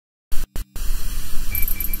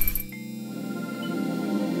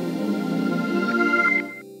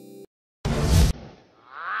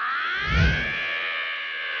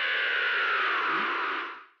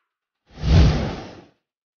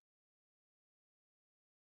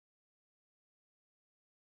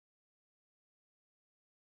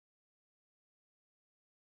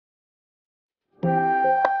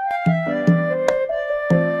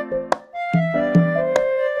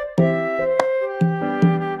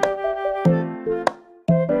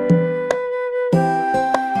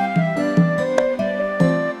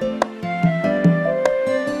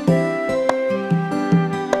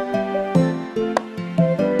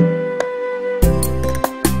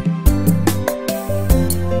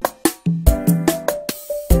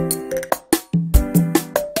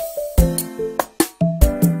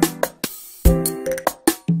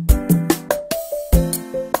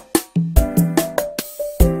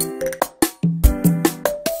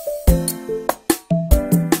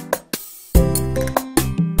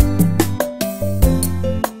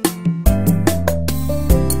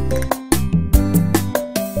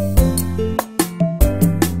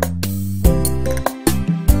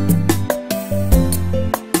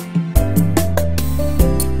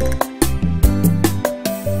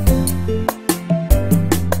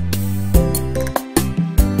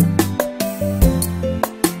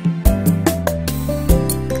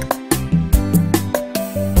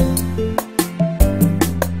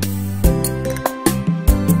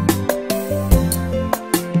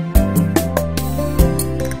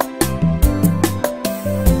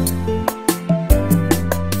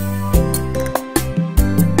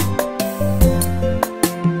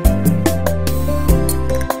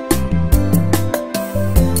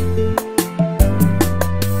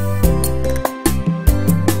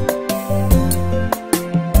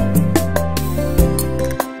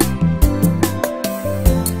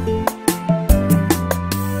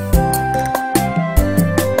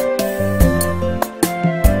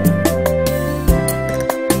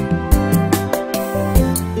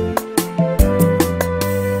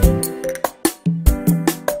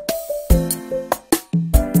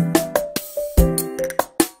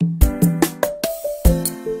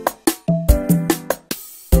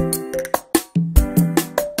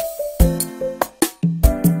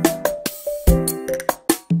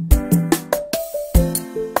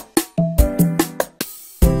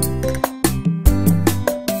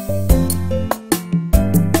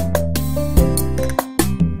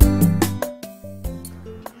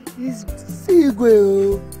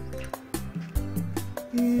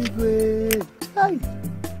Hi.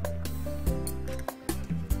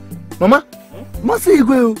 Mama, must see you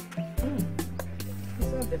go.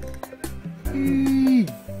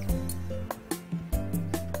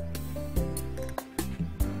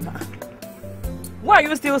 Why are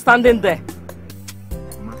you still standing there?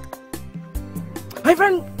 My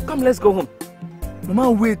friend, come, let's go home. Mama,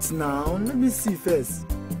 wait now. Let me see first.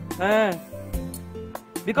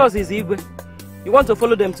 Because it's Igwe. You want to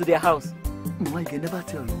follow them to their house. Mama, you can never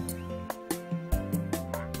tell.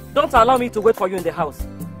 Don't allow me to wait for you in the house.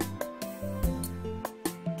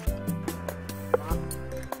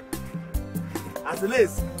 As it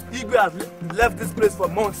is, Igwe has left this place for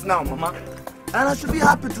months now, Mama. And I should be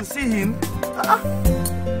happy to see him.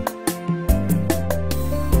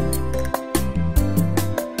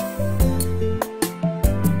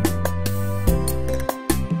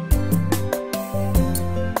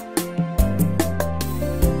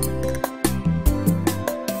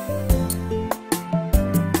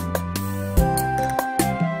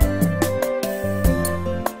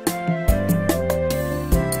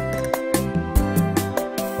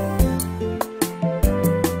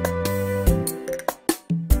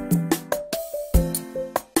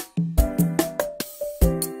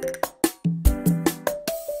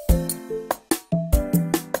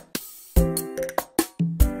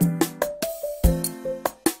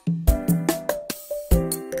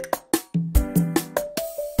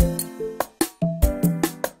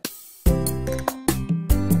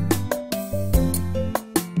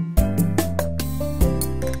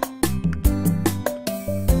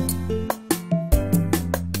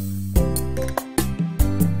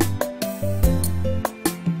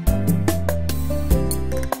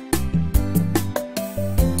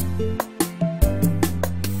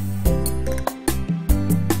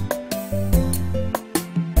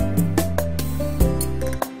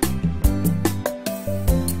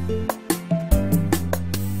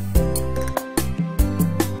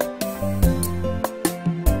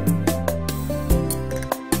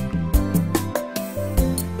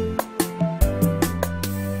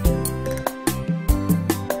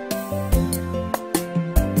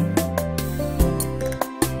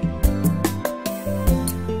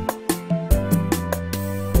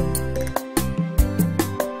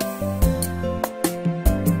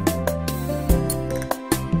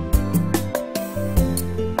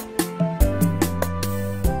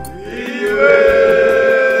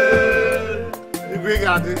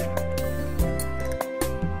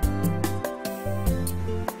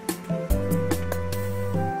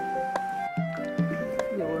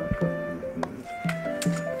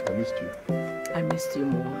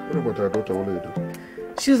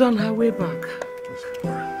 She's on her way back.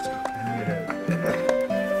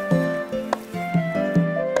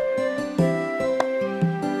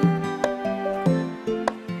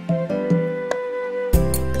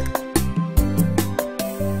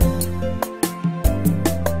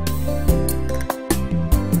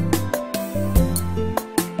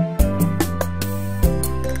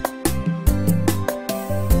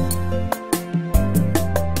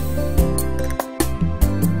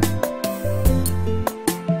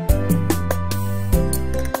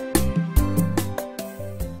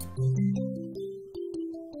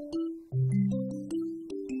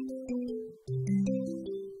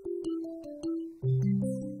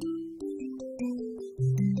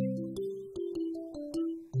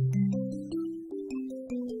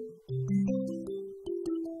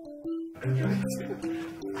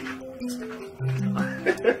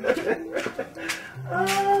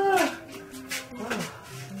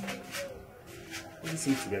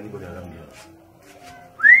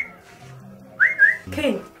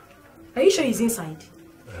 Kane, are you sure he's inside?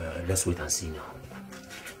 Let's wait and see now.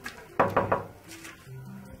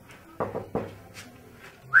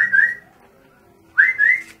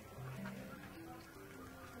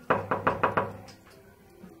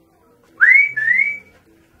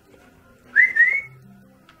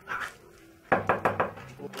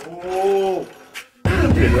 Oh,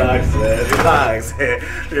 relax, relax,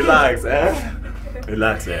 relax,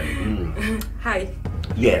 relax. Hi.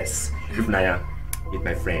 Yes, Ifnaya, with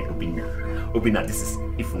my friend Obina. Obina, this is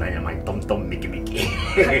Ifnaya, my tom Mickey.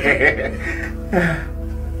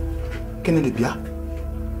 Kennedy, yeah?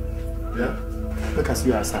 Yeah? Look, I see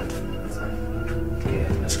you outside.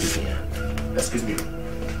 Yeah, excuse me. Excuse me.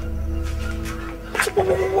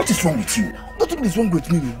 What is wrong with you? Nothing is wrong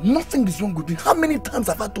with me. Nothing is wrong with me. How many times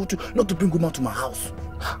have I told you not to bring woman to my house?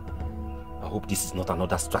 I hope this is not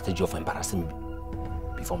another strategy of embarrassing me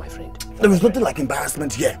before my friend. There is nothing like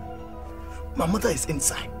embarrassment here. My mother is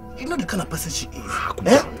inside. You know the kind of person she is.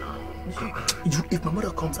 Eh? If my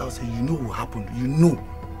mother comes out and say, you know what happened, you know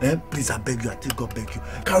Please, I beg you, I think God beg you.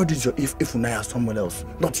 Carry this your Ifunanya somewhere else,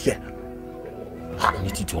 not here. I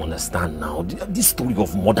need you to understand now. This story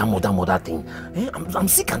of mother thing. I'm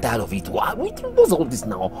sick and tired of it. What's all this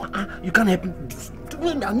now? You can't help me.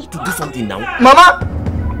 I need to do something now. Mama!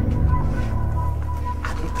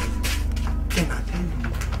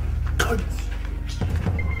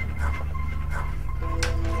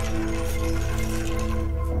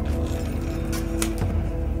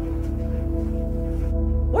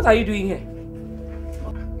 What are you doing here?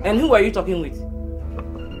 And who are you talking with?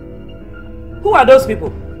 Who are those people?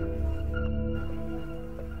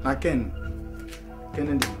 Ken.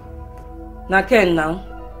 Kennedy. Ken now.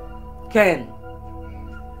 Ken.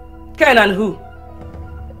 Ken and who?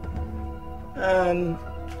 Ken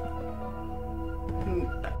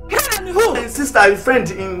and who? Sister,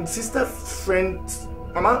 friend.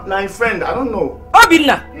 Mama, my friend, I don't know.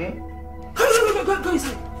 Obinna! Go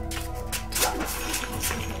inside.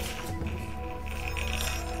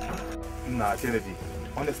 Nah, Kennedy.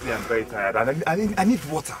 Honestly, I'm very tired. I need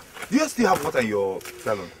water. Do you still have water in your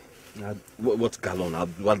salon? What gallon?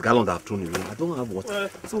 What gallon I've thrown away? I don't have water.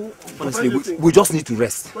 So honestly, we just need to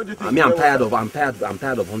rest. I mean, I'm tired of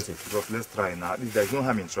hunting. Bro, let's try now. There's no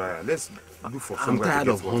harm in trying. Let's look for I'm somewhere. tired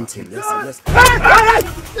of hunting. Let's. Hey!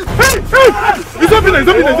 It's opening!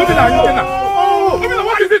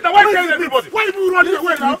 What is it? Why killing everybody? Why are you running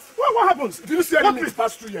away now? What happens? Did you see any meat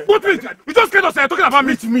pass through here? What meat? You just scared us talking about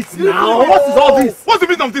meat now. What is all this? What's the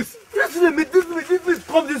meaning of this? This meat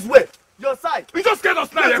come this way. Your side. You just scared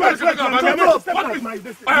us now. Come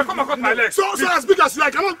and cut my legs. So as big as you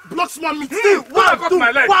like, I don't block small meat.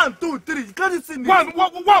 1, 2, 3. Can't you see me? 1,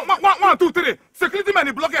 2, 3. Security man,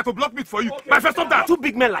 he block here to block meat for you. My first stop that. Two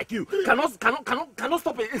big men like you cannot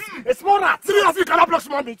stop it. It's small rat. 3 of you cannot block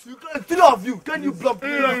small meat. 3 of you, can you block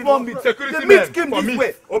small meat? Security the meat man, came for this meat.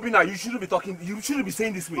 way. Obina, you shouldn't be talking. You shouldn't be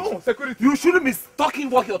saying this way. No, security. You shouldn't be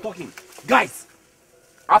talking what you're talking, guys.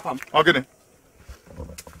 Afam. Okay then.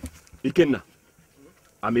 Ikenna.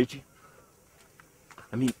 Amechi.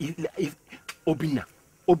 I mean, if Obina,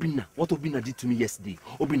 what Obina did to me yesterday,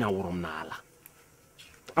 Obina worom nala.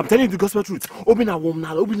 I'm telling you the gospel truth. Obina worom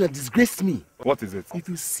nala. Obina disgraced me. What is it? If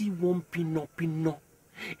you see one pino,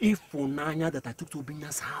 if Fonanya that I took to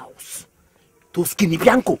Obina's house, to Skinny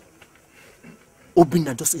Bianco,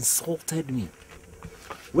 Obina just insulted me.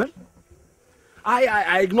 Well,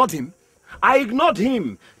 I ignored him. I ignored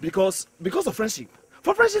him because of friendship.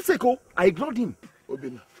 For friendship's sake, I ignored him.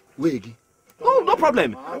 Obina, wait. No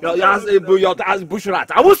problem. You're as bush rat.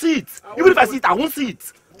 I won't see it. Even if I see it, I won't see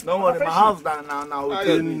it. Don't worry, my house now.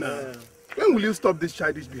 When will you stop this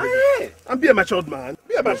childish behavior? And be a matured man.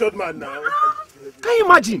 Be a matured man now. Can you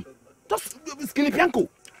imagine? Just Skinny Bianco.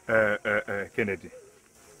 Kennedy.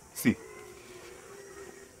 See,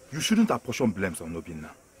 you shouldn't apportion blames on Obina.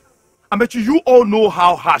 I bet you all know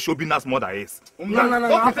how harsh Obina's mother is. No.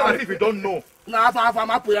 Don't pretend as if you don't know. We all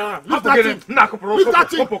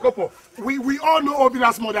know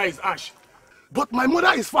Obina's mother is harsh. But my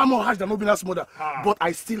mother is far more harsh than Obina's mother. But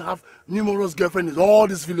I still have numerous girlfriends in all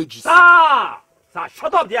these villages. Sir,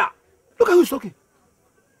 shut up there. Look at who's talking.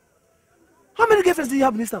 How many girlfriends do you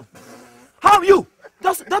have in this town? How have you?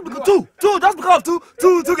 That's because two. That's because of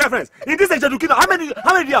two girlfriends. In this age, how many do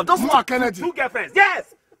you have? Just Moi, Kennedy. 2 girlfriends.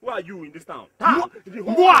 Yes. Who are you in this town? Moi.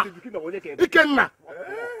 Ikenna.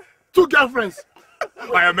 2 girlfriends.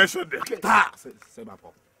 I have mentioned them.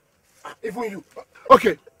 Even you.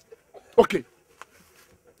 Okay.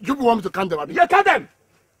 You want me to count them, Abi? Yeah, count them.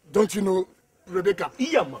 Don't you know Rebecca?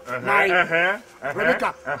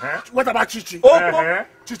 Rebecca. What about Chichi?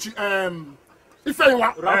 Chichi.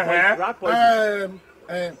 Ifeanyi.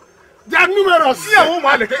 They are numerous. These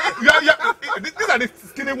are the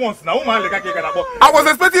skinny ones now. I was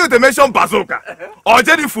expecting you to mention Bazooka or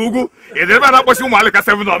Jenny Fugu. You never had a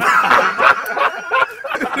 7 of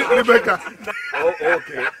Rebecca.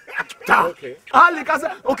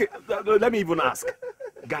 Okay, let me even ask.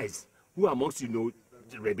 Guys, who amongst you know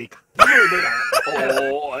Rebecca?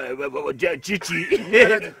 Chichi.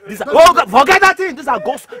 Forget that thing. These are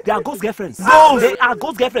ghosts. They are ghost girlfriends. They are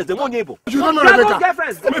ghost girlfriends. They won't neighbor. You don't know Rebecca?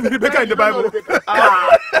 Girlfriends. Maybe Rebecca in the Bible.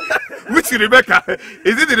 Which Rebecca?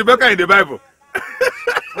 Is it the Rebecca in the Bible?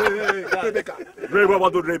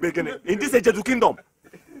 Rebecca. In this age of the kingdom.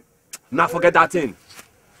 Now forget that thing.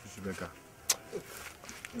 Rebecca.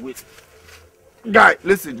 Wait. Guys,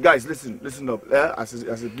 listen up. As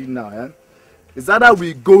it be now, it's either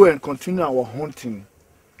we go and continue our hunting,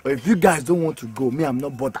 or if you guys don't want to go, me, I'm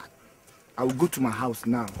not bothered. I will go to my house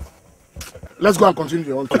now. Let's go and continue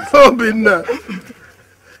the hunting. Obina.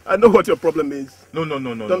 I know what your problem is. No.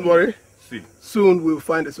 Don't worry. See. Soon we'll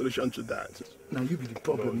find a solution to that. Now you be the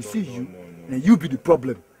problem. You see you? Now you be the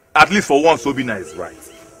problem. At least for once, Obinna is right.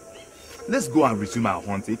 Let's go and resume our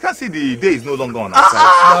hunting. You can't see the day is no longer on our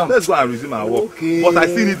side. Let's go and resume our work. Okay. But I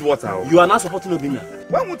still need water. You are not supporting Obinna.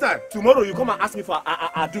 When would I? Tomorrow you come and ask me for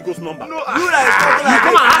Adugo's number. No, You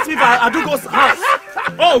come and ask me for Adugo's house.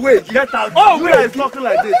 Oh wait, Get out. oh wait, it's talking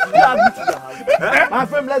like this. You have me to the house. My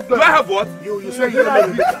friend, let's go. do I have what? You say you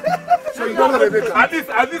don't Rebecca. So you don't know Rebecca. At least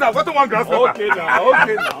I've gotten one grass cutter. Okay now.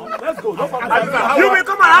 Let's go. Don't forget. You will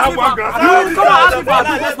come and ask me for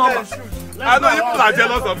Adugo's number. I know you people are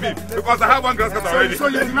jealous of me because I have one grass cutter already. So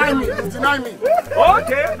you deny me.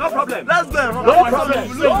 Okay, no problem. Let's go. No problem.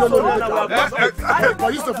 But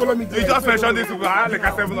you used to follow me. You just mentioned this to I like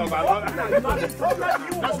a 7 of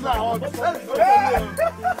That's not how.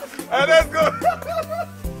 let's go.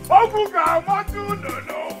 Oh, Buka, I want to no.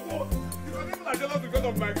 Because people are jealous because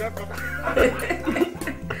of my grass cutter.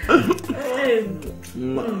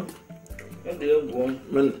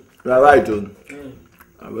 You're right, John.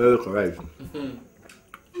 I'm very correct.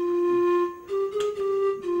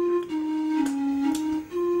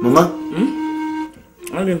 Mama?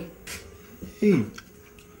 Okay. Hey.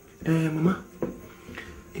 Mama.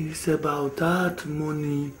 It's about that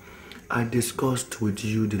money I discussed with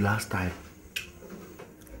you the last time.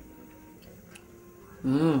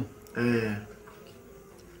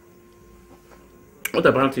 What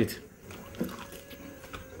about it?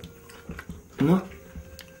 Mama?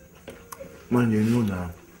 Man, you know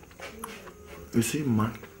now. You see,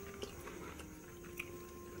 man,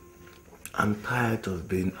 I'm tired of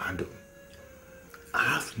being idle. I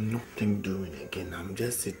have nothing doing again. I'm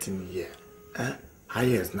just sitting here.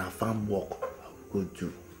 Yes, now farm work. I will go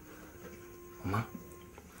do. Mama,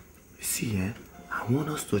 you see, I want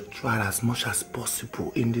us to try as much as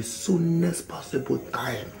possible in the soonest possible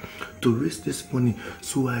time to raise this money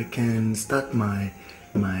so I can start my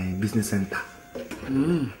business center.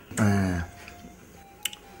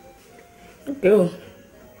 Okay.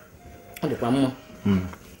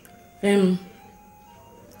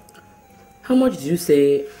 How much did you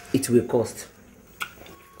say it will cost?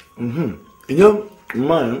 You know,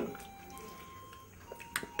 man,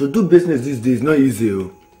 to do business these days is not easy.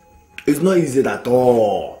 It's not easy at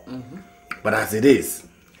all. But as it is,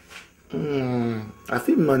 I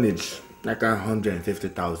feel manage like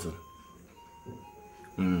 150,000.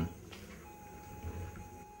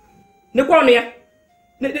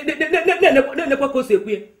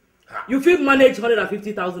 You feel manage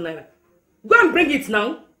 150,000 naira. Go and bring it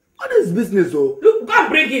now. What is business though? Look, go and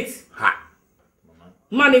bring it. Ha.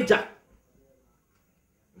 Manager.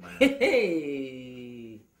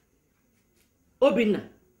 Hey. Obinna,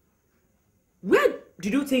 where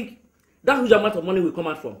did you think that huge amount of money will come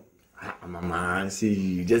out from? Mama, see,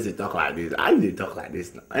 you just talk like this. I did talk like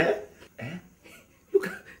this now.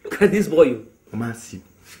 Look at this boy. Mama, see,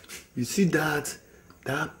 you see that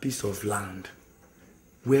piece of land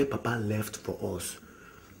where Papa left for us,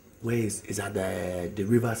 where is at the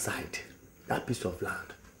riverside, that piece of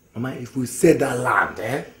land. Mama, if we sell that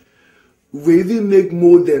land, we even make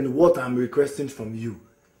more than what I'm requesting from you.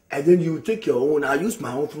 And then you take your own, I'll use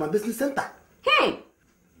my own for my business center.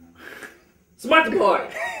 Smart boy.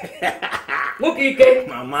 Okay,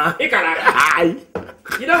 Mama. You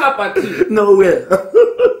don't have party. No way.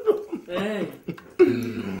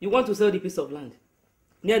 You want to sell the piece of land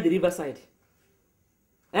near the riverside?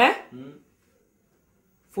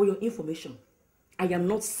 For your information, I am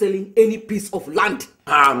not selling any piece of land.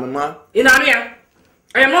 Mama. In Area,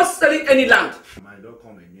 I am not selling any land. Mama, don't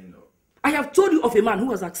come again, though. I have told you of a man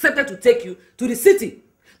who has accepted to take you to the city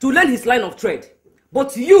to learn his line of trade.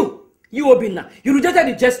 But you Obinna, you rejected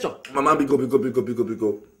the gesture. Mama, go.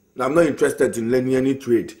 I'm not interested in learning any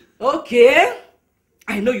trade. Okay.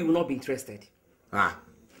 I know you will not be interested. How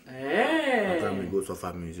can we go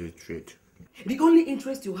suffer music trade? The only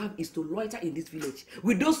interest you have is to loiter in this village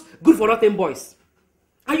with those good-for-nothing boys.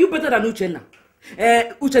 Are you better than Uchenna?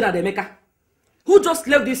 Uchenna Demeka, who just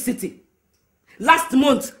left this city last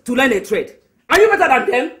month to learn a trade. Are you better than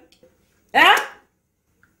them?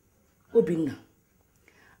 Obinna,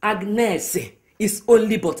 Agnes is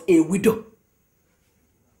only but a widow.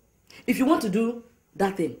 If you want to do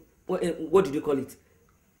that thing, what did you call it?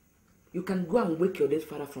 You can go and wake your dead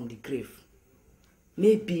father from the grave.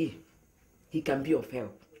 Maybe he can be of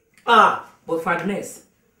help. But for Agnes,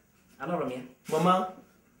 I'm not wrong here. Mama,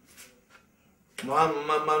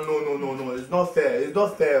 no, it's not fair. It's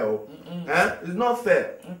not fair. It's not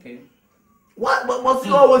fair. Okay. What must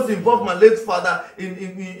you always involve my late father in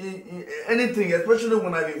anything, especially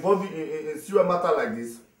when I'm involved in serious matter like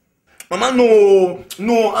this? Mama, no.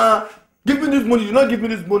 Give me this money. You not give me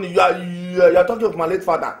this money. You're talking of my late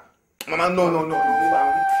father. Mama, no. Look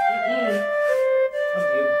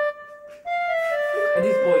at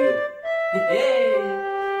this boy, yo. Hey.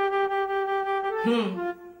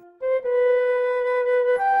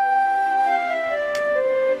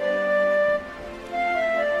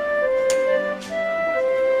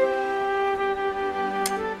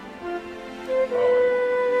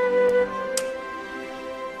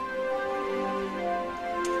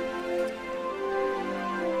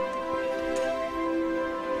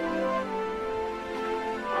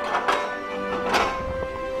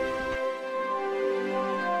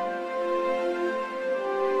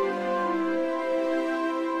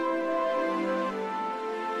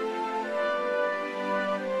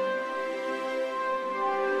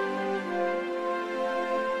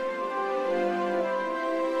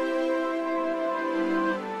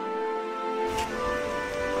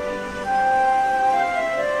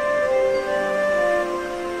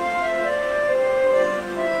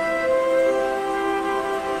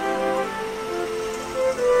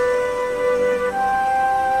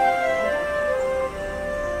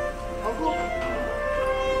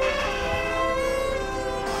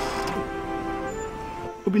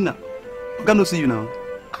 Obinna, I cannot see you now.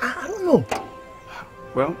 I don't know.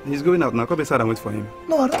 Well, he's going out now. Come inside and wait for him.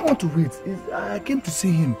 No, I don't want to wait. I came to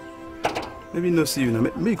see him. Maybe he no see you now.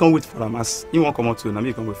 Maybe you can wait for him. As he won't come out too. Now maybe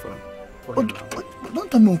you can wait for him. Don't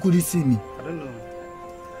tell me Uncle, he see me. I don't know.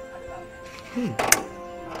 Hey.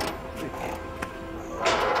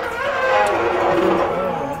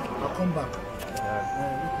 I'll come back.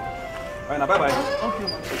 Alright, now bye-bye. Okay.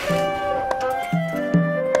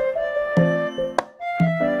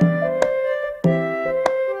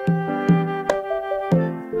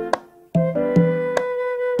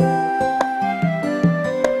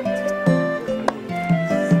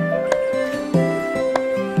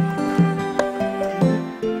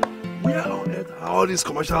 All these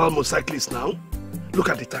commercial motorcyclists now, look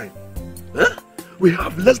at the time. We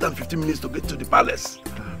have less than 15 minutes to get to the palace.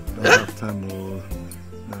 Don't have time, oh.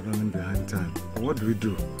 They're running behind time. But what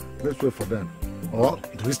do? Let's wait for them. Or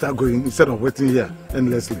do we start going instead of waiting here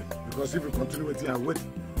endlessly? Because if we continue waiting and wait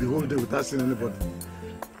the whole day without seeing anybody.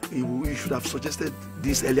 You should have suggested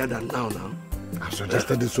this earlier than now. I've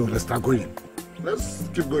suggested this, so let's start going. Let's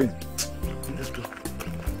keep going. Let's go.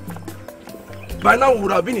 By now we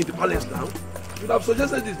would have been in the palace now. You would have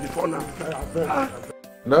suggested this before now.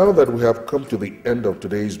 Now that we have come to the end of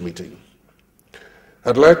today's meeting,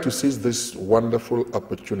 I'd like to seize this wonderful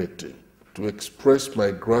opportunity to express my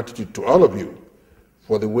gratitude to all of you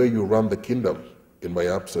for the way you run the kingdom in my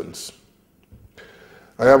absence.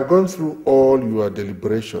 I have gone through all your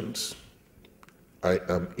deliberations. I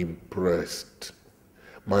am impressed.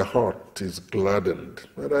 My heart is gladdened,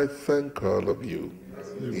 and I thank all of you.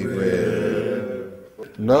 Amen.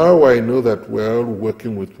 Now I know that we're all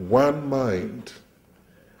working with one mind,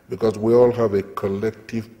 because we all have a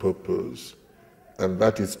collective purpose, and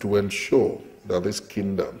that is to ensure that this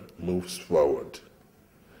kingdom moves forward.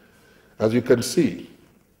 As you can see,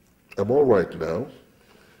 I'm all right now,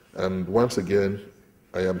 and once again,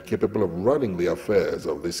 I am capable of running the affairs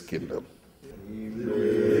of this kingdom.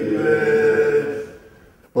 Amen.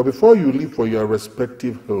 But before you leave for your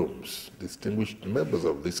respective homes, distinguished members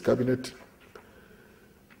of this cabinet,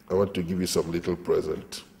 I want to give you some little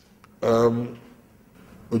present. Ezeonu,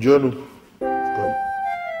 come.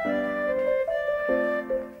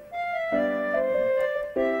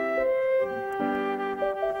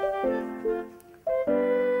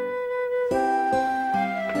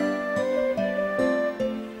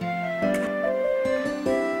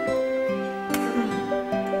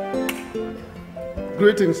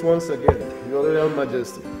 Greetings once again, Your Royal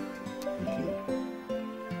Majesty.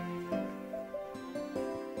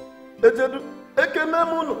 Ezeonu,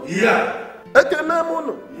 Ekenemuno. Yeah.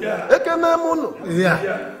 Ekenemuno. Yeah. Ekenemuno.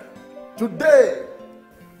 Yeah. Today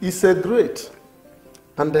is a great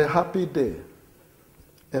and a happy day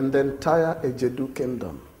in the entire Ejedu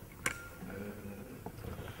kingdom.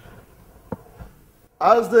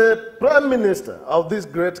 As the Prime Minister of this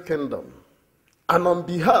great kingdom, and on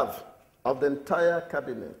behalf of the entire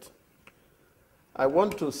cabinet, I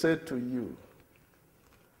want to say to you,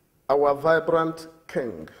 our vibrant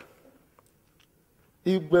king,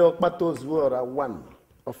 Igwe Okpatozuora one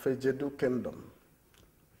of Ejedu kingdom,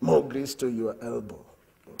 more grace to your elbow.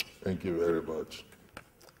 Thank you very much.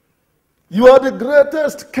 You are the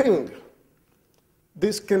greatest king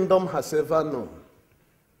this kingdom has ever known.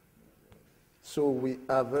 So we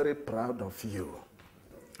are very proud of you.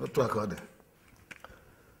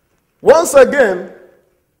 Once again,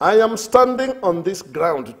 I am standing on this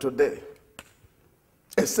ground today,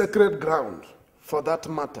 a sacred ground for that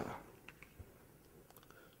matter,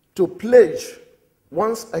 to pledge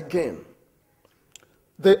once again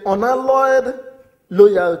the unalloyed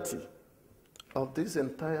loyalty of this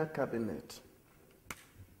entire cabinet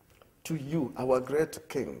to you, our great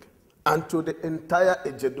king, and to the entire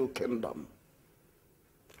Ejedo kingdom.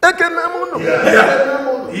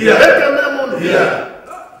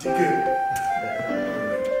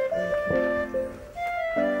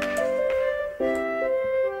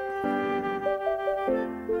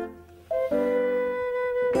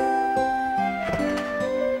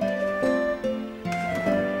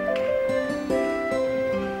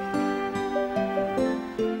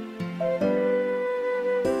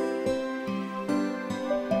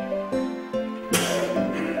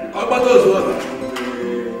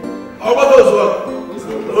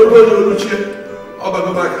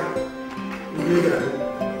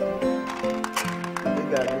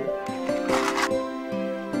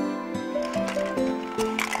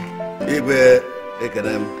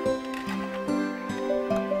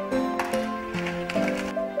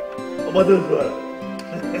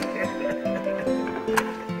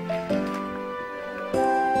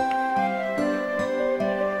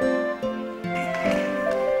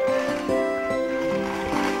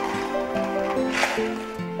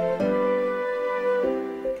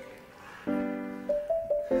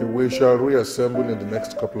 We shall reassemble in the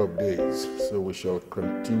next couple of days, so we shall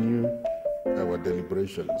continue our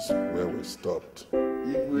deliberations where we stopped. I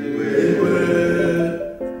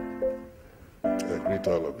greet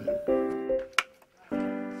all of you.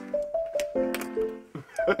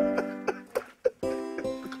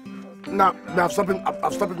 Now I've stopped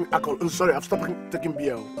alcohol. I'm sorry, I've stopped taking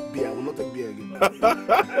beer. I will not take beer again.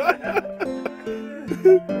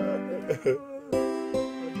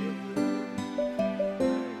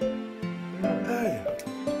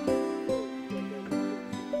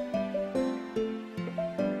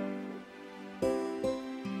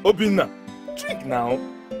 Obinna, drink now.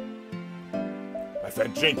 My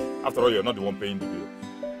friend, drink. After all, you're not the one paying the bill.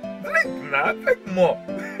 Drink now, take more.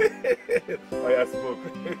 Oh yeah, smoke.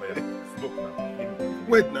 Oh yeah, smoke now.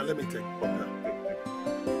 Wait now, let me take.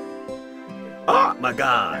 Ah, my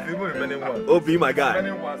guy. Obi, my guy.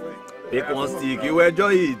 Take one stick, you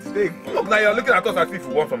enjoy it. Take. Look, now you're looking at us as if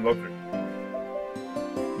you want some lottery.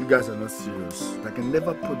 You guys are not serious. I can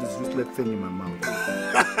never put this useless thing in my mouth.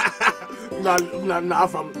 Now,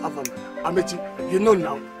 Amechi, you know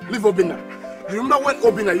now. Leave Obinna. You remember when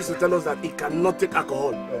Obinna used to tell us that he cannot take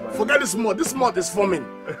alcohol? Forget this malt. This malt is forming.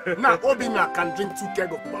 Now Obinna can drink 2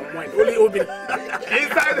 kegs of palm wine. Only Obinna.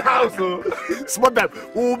 Inside the house, oh. Smart time.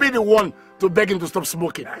 We will be the one to beg him to stop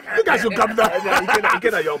smoking. You guys should come down. You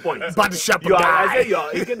get at your point. Bad sharp I guy. say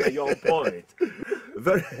you get at your point.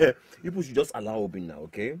 Very. People should just allow Obinna,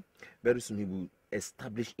 okay? Very soon he will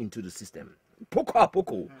establish into the system. Poco a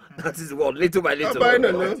poco. That is what, little by little.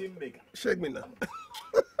 Shake me now.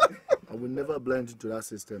 I will never blend into that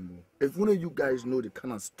system. If one of you guys know the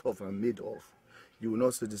kind of stuff I'm made of, you will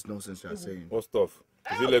not say this nonsense you are saying. What stuff?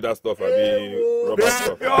 Is it leather stuff or the rubber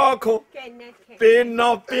stuff?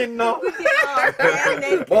 Pino.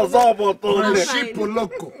 What's up, Sheep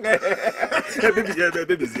loco.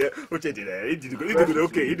 Baby's here. Okay.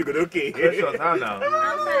 Precious, how now?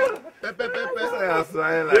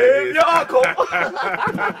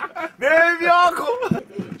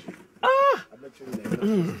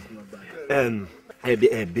 Baby,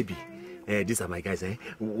 baby, these are my guys, eh?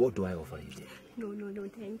 What do I offer you? No,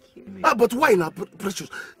 thank you. But why now, Precious?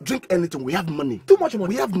 Drink anything. We have money. Too much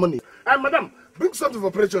money. We have money. Madam, bring something for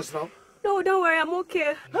Precious now. No, don't worry, I'm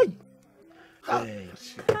okay.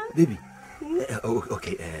 Baby.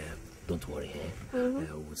 Okay. Don't worry.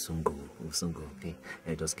 We'll soon go. Okay.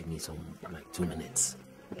 Just give me some 2 minutes.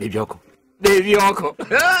 Baby Oko.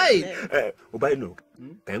 Hey. Obaino.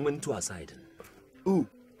 Can we to our side? Ooh.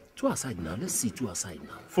 To our side now. Let's see to our side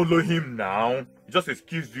now. Follow him now. He just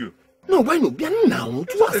excused you. No, why no? Be now.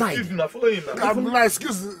 To our side. Excuse him now. Follow him now.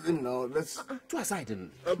 Excuse him now. Let's to our side.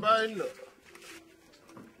 Obaino.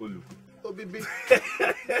 Olu. Obibi.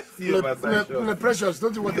 See you outside. Precious,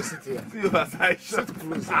 don't you want to sit here? See you outside. Sit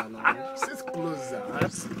closer now. Sit closer.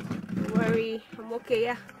 Don't worry, I'm okay,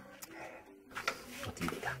 yeah. What do you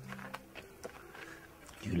like her?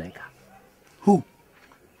 Do you like her? Who?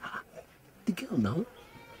 The girl now.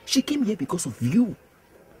 She came here because of you.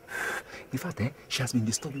 In fact, she has been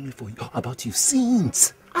disturbing me about you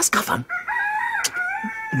since. Ask her, fam.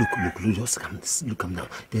 Look, just come down.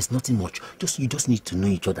 There's nothing much. You just need to know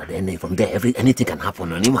each other. Then from there, anything can happen.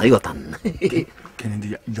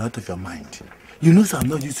 Kennedy, you're out of your mind. You know, so I'm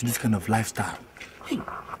not used to this kind of lifestyle. Hey,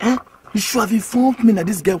 You should have informed me that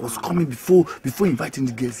this girl was coming before inviting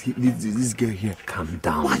this girl here. Calm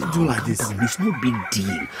down. Why are you doing like this? Calm down. It's no big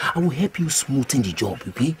deal. I will help you smoothen the job,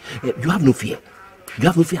 okay? You have no fear. You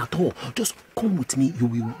have no fear at all. Just come with me.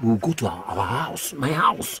 We'll go to our house. My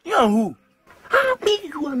house. You and who? Me,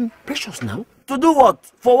 you and Precious now. To do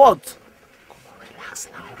what? For what? Relax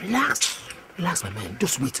now. Relax, my man.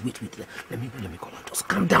 Just wait. Let me call her. Just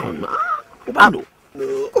calm down.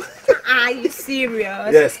 No. Are you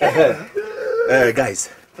serious? Yes. Guys.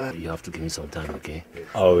 You have to give me some time, okay? Baby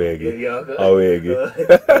Yoko.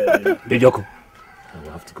 I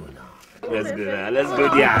will have to go now. Let's go there. Let's go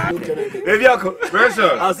there. Baby Uncle. Precious.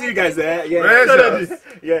 I'll see you guys there. Yeah. Precious.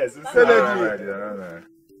 Yes. Alright.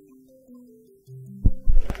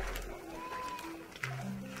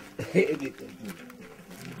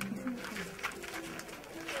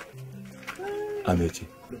 Amechi.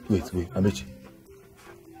 Wait, Amechi.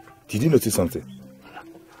 Did you notice something?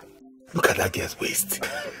 Look at that girl's waist.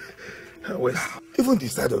 Waist. Even the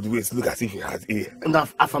side of the waist look as if it has ear. And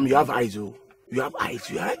Afam, you have eyes, oh. You have eyes.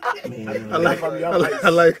 I like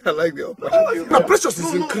the upper. The Precious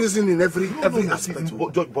is increasing in every aspect.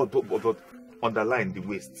 But underline the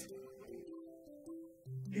waist.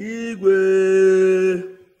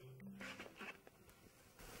 Igwe.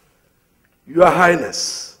 Your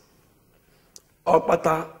Highness,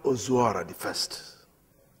 Okpata Ozuora the First.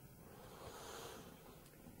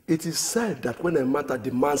 It is said that when a matter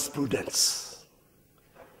demands prudence,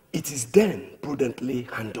 it is then prudently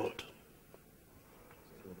handled.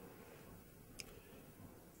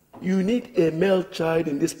 You need a male child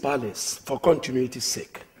in this palace for continuity's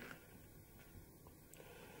sake.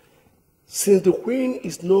 Since the queen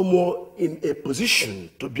is no more in a position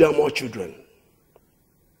to bear more children,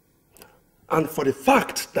 and for the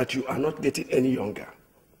fact that you are not getting any younger,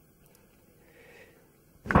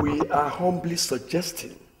 we are humbly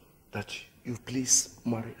suggesting that you please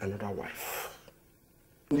marry another wife.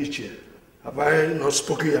 Nietzsche, have I not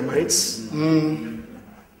spoken your minds? You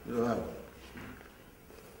have.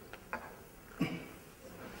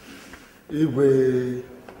 Igwe.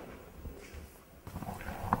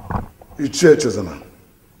 Ezeonu, you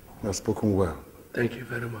have spoken well. Thank you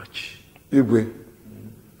very much. Igwe,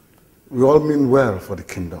 we all mean well for the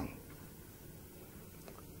kingdom.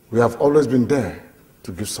 We have always been there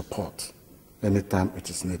to give support anytime it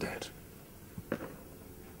is needed.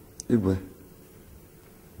 Igwe,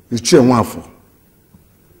 Ichie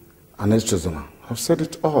and Ezeonu have said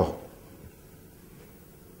it all.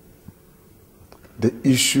 The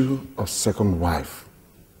issue of second wife,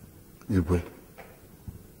 Igwe,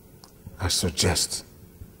 I suggest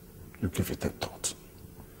you give it a thought.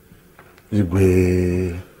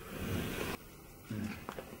 Igwe.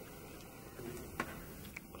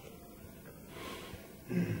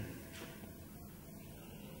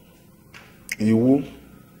 Iwu,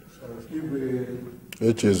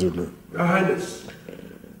 Ezeonu, Your Highness.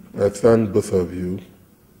 I thank both of you.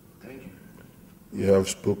 Thank you. You have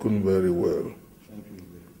spoken very well. Thank you.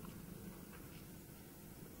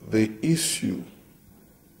 The issue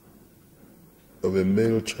of a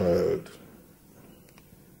male child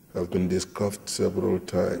has been discussed several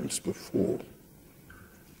times before.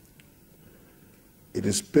 It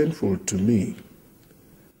is painful to me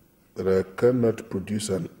that I cannot produce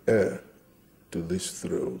an heir to this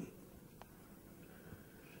throne.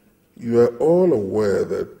 You are all aware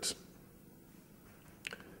that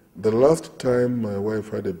the last time my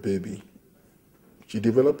wife had a baby, she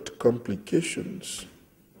developed complications,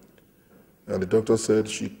 and the doctor said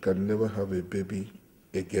she can never have a baby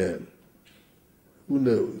again. Who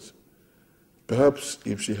knows? Perhaps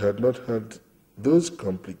if she had not had those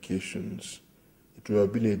complications, it would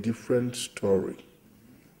have been a different story.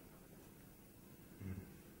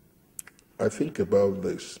 I think about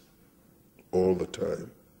this all the time.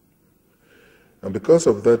 And because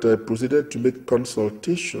of that, I proceeded to make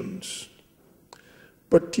consultations,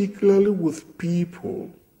 particularly with people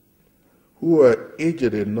who are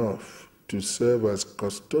aged enough to serve as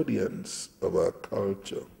custodians of our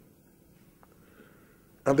culture.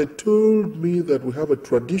 And they told me that we have a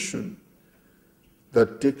tradition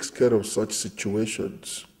that takes care of such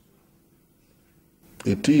situations.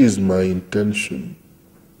 It is my intention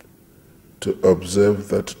to observe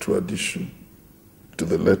that tradition to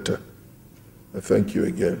the letter. I thank you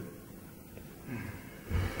again.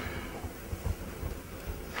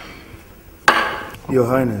 Your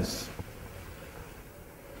Highness,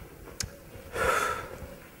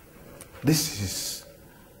 this is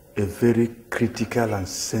a very critical and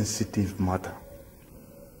sensitive matter,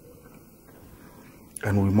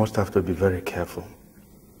 and we must have to be very careful.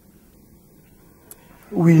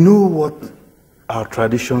 We know what our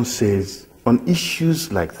tradition says on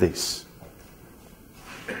issues like this.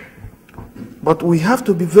 But we have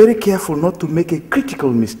to be very careful not to make a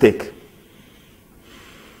critical mistake.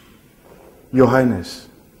 Your Highness,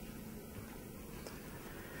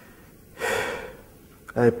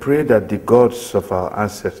 I pray that the gods of our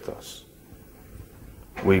ancestors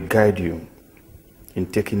will guide you in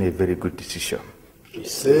taking a very good decision.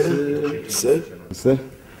 Sir?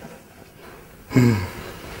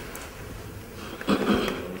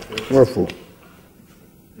 Wonderful.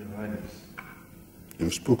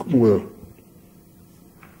 You've spoken well.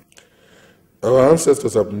 Our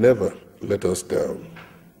ancestors have never let us down,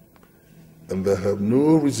 and they have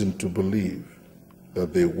no reason to believe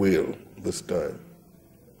that they will this time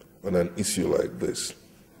on an issue like this.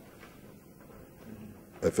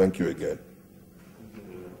 I thank you again.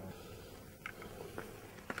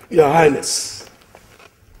 Your Highness,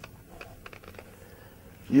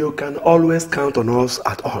 you can always count on us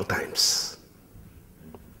at all times.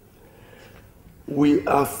 We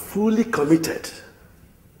are fully committed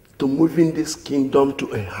to moving this kingdom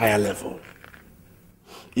to a higher level.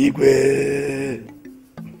 Igwe.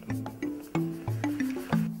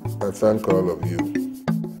 I thank all of you.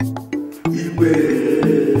 Igwe.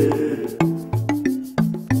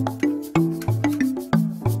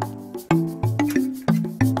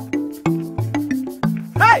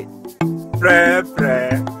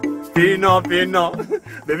 Pino.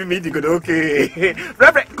 Baby, me, you good, okay.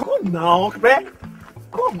 Come now,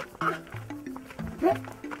 come.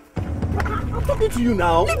 I'm talking to you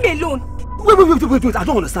now. Leave me alone. Wait. I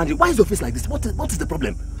don't understand you. Why is your face like this? What is the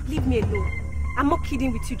problem? Leave me alone. I'm not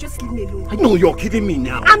kidding with you. Just leave me alone. I know you're kidding me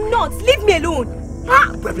now. I'm not. Leave me alone.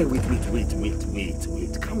 Ah, wait.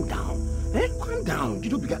 Calm down. Calm down.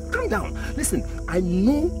 Calm down. Listen, I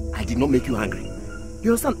know I did not make you angry.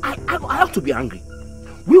 You understand? I have to be angry.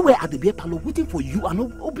 We were at the beer parlor waiting for you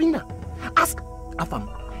and Obina. Ask Afam,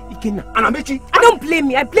 Ikenna, and Amechi. I don't blame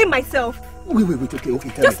me. I blame myself. Wait.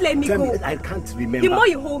 Okay. Just let me go. I can't remember. The more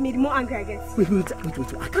you hold me, the more angry I get. Wait.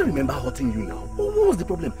 I can't remember hurting you now. What was the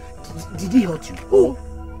problem? Did he hurt you? Oh,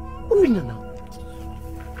 Obina now.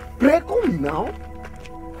 Pray, come now.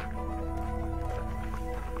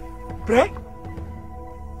 Pray.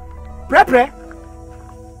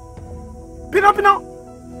 Pino.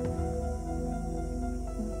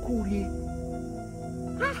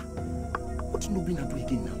 What did Obina do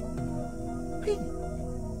again now? Hey.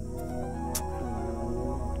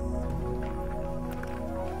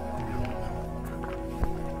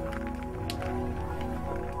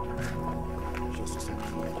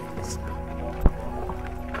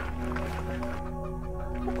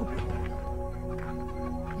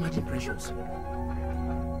 Imagine Precious.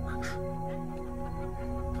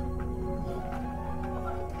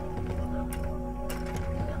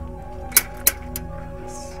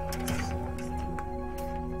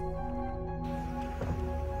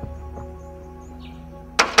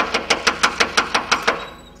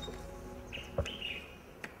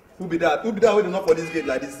 Who be that waiting up for this gate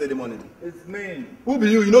like this Saturday morning? It's me. Who be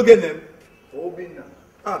you? You no get them? Obina.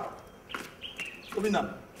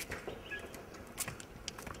 Obina.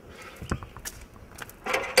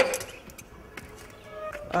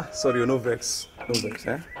 Sorry, no vex,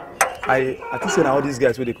 eh? I think say now all these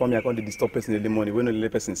guys when they come here, I can't disturb person in the morning when the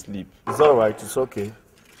person sleep. It's all right. It's okay.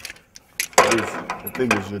 The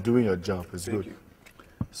thing is, you're doing your job. It's good. You.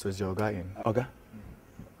 So is your guy in? Okay.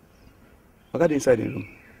 Okay, inside the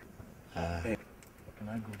room. Can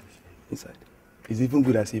I go this way? Inside. It's even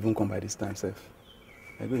good as he even come by this time, sef.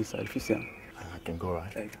 I go inside. If you see him. I can go,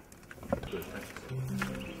 right? There you go.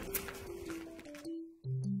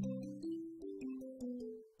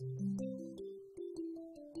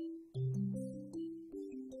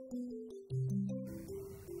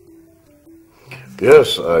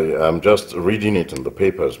 Yes, I'm just reading it in the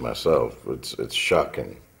papers myself. It's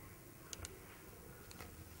shocking.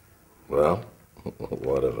 Well,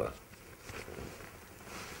 whatever.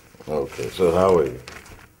 Okay, so how are you?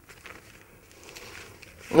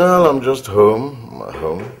 Well, I'm just home. I'm at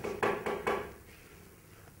home.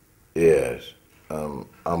 Yes. I'm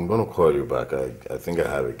gonna call you back. I think I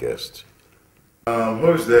have a guest.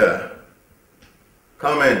 Who's there?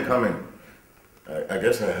 Come in. I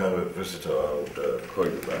guess I have a visitor. I'll call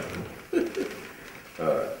you back.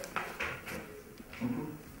 All right.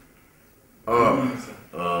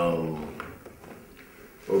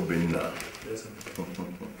 Obina. Yes, sir.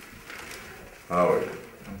 How are you?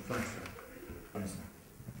 I'm fine, sir.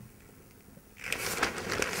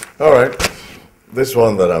 All right. This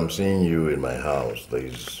one that I'm seeing you in my house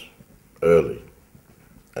is early.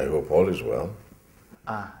 I hope all is well.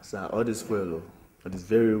 Sir, all is well. All is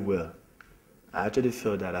very well. I actually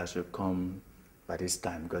feel that I should come by this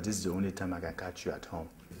time because this is the only time I can catch you at home.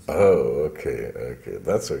 Oh, okay, okay.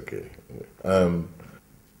 That's okay.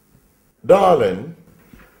 Darling.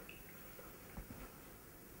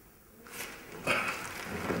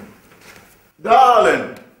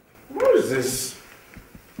 Darling! Where is this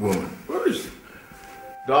woman? Where is she?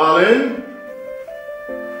 Darling?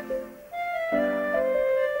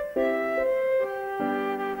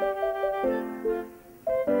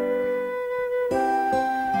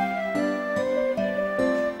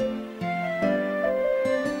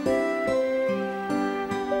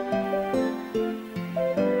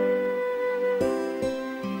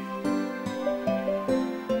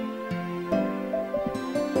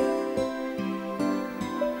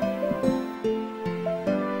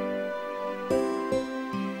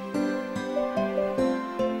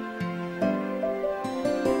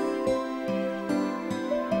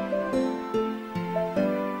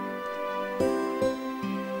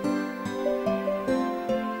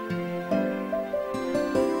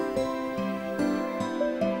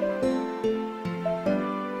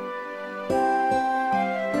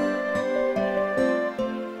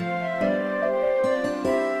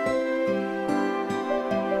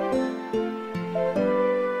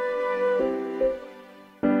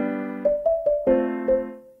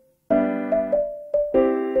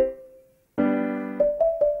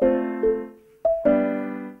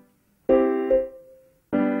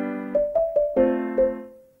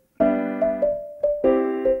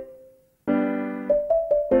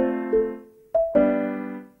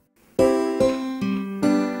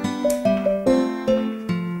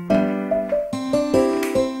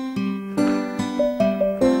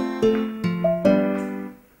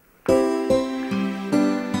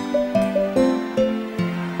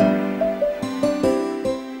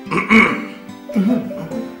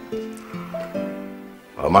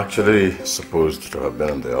 I'm actually supposed to have been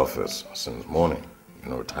in the office since morning.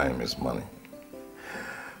 You know, time is money.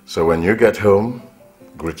 So when you get home,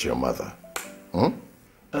 greet your mother.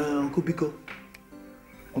 Uncle Biko.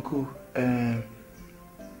 Uncle,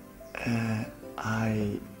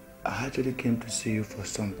 I actually came to see you for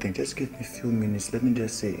something. Just give me a few minutes. Let me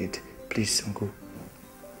just say it. Please, Uncle.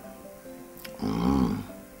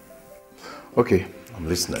 Okay, I'm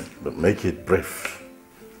listening, but make it brief.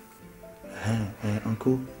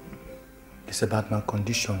 Uncle, it's about my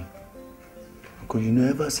condition. Uncle, you know,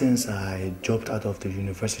 ever since I dropped out of the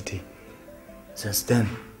university, since then,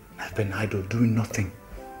 I've been idle, doing nothing.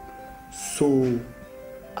 So,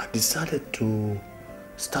 I decided to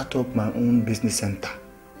start up my own business center.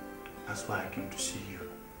 That's why I came to see you.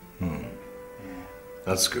 Yeah.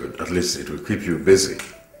 That's good. At least it will keep you busy.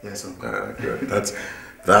 Yes, Uncle. Good.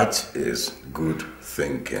 That is good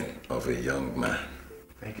thinking of a young man.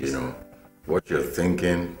 Thank you, you know, what you're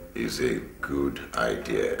thinking is a good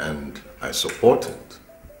idea, and I support it.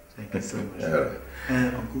 Thank you so much.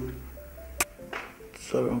 Yeah. Uncle.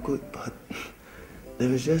 Sorry, Uncle, but there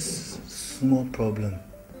is just a small problem.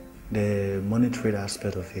 The monetary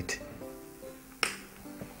aspect of it.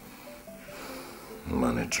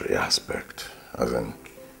 Monetary aspect? As in,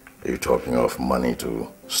 are you talking of money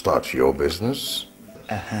to start your business?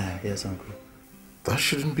 Yes, Uncle. That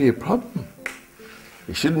shouldn't be a problem.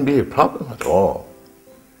 It shouldn't be a problem at all.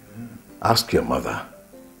 Ask your mother.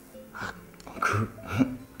 Uncle,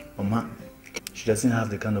 Mama, she doesn't have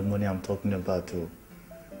the kind of money I'm talking about too.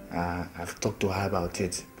 I've talked to her about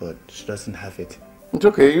it, but she doesn't have it. It's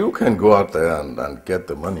okay, you can go out there and get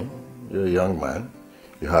the money. You're a young man.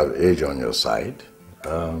 You have age on your side.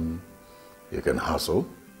 You can hustle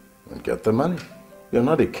and get the money. You're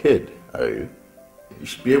not a kid, are you? You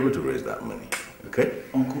should be able to raise that money, okay?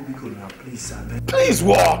 Uncle Biko, now please, Please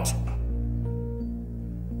what?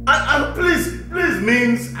 And please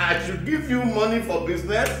means I should give you money for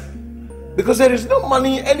business? Because there is no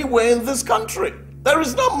money anywhere in this country. There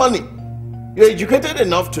is no money. You're educated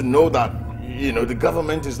enough to know that, you know, the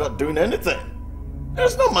government is not doing anything.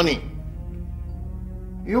 There's no money.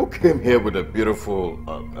 You came here with a beautiful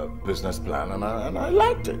business plan, and I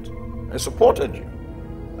liked it. I supported you.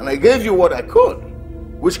 And I gave you what I could,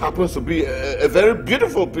 which happens to be a very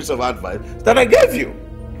beautiful piece of advice that I gave you.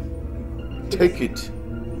 Take it.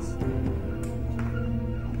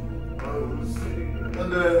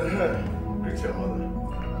 And greet your mother.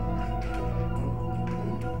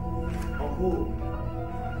 Uncle.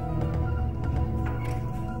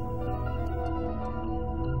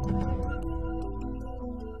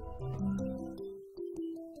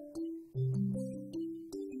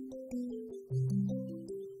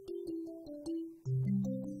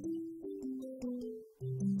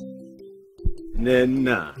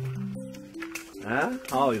 Nena. Huh?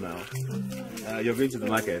 How are you now? You're going to the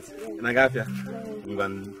market. Nagapia.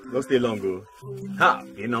 Don't stay long, go. Ha!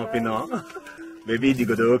 Pino. Baby, you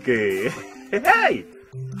go to okay. Hey!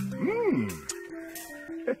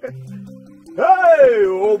 Hey!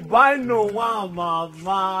 Oh, no one,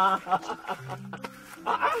 mama.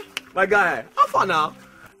 My guy, how far now?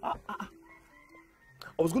 I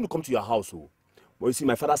was going to come to your house, but you see,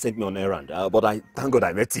 my father sent me on errand. But I thank God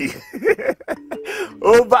I met you.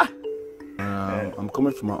 Oba! I'm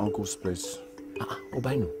coming from my uncle's place.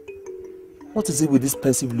 Obaino, what is it with this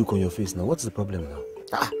pensive look on your face now? What's the problem now?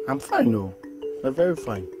 I'm fine, no. I'm very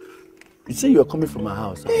fine. You say you're coming from my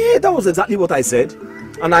house. Huh? That was exactly what I said.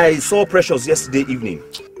 And I saw Precious yesterday evening.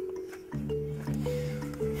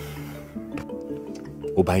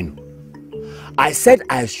 Obaino, I said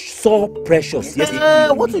I saw Precious yesterday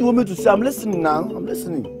evening. What do you want me to say? I'm listening now. I'm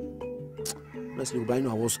listening. Honestly,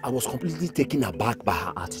 Obaino, I was completely taken aback by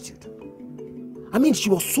her attitude. I mean, she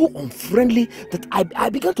was so unfriendly that I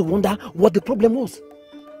began to wonder what the problem was.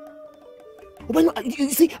 Obaino, you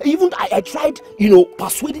see, even I tried,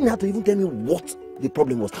 persuading her to even tell me what the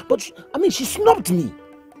problem was. But, she snubbed me.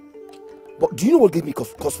 But do you know what gave me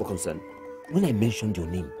cause for concern? When I mentioned your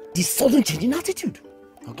name, this sudden change in attitude.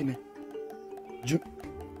 Okay, you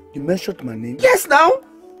mentioned my name? Yes, now.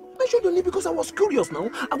 I mentioned your name because I was curious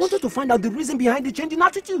now. I wanted to find out the reason behind the change in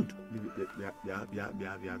attitude.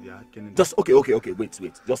 Just, okay, wait.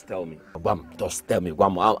 Just tell me. Just tell me.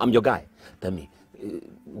 I'm your guy. Tell me,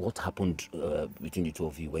 what happened between the two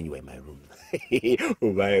of you when you were in my room?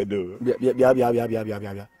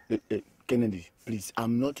 Kennedy, please,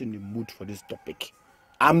 I'm not in the mood for this topic.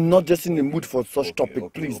 I'm not just in the mood for such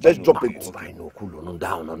topic. Please, let's drop it. I know, cool on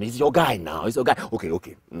down. It's your guy now. It's your guy.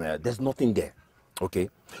 Okay. There's nothing there. Okay,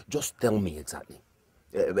 just tell me exactly.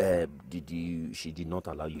 She did not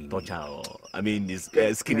allow you to touch her? Or, this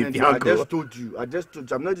skinny Bianco. I just told you.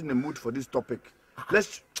 I'm not in the mood for this topic.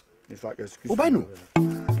 Let's. In fact, excuse me.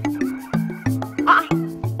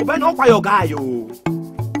 Obaino, why your guy, yo?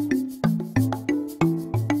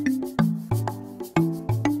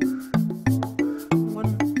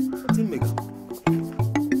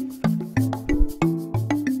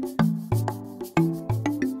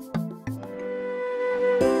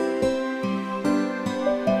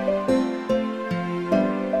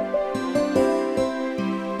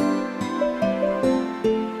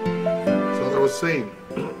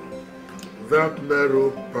 That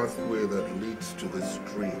narrow pathway that leads to the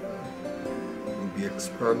stream will be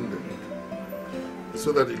expanded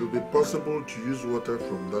so that it will be possible to use water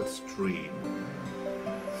from that stream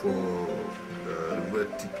for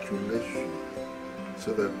reticulation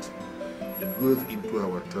so that it goes into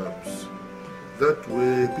our taps. That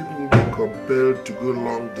way people will be compelled to go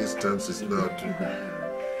long distances now to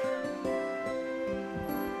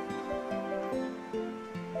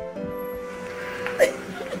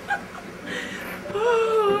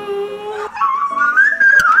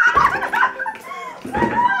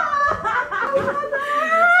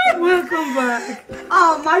Welcome back.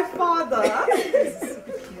 Oh, my father.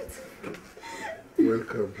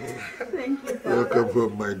 Welcome home. Thank you, Father. Welcome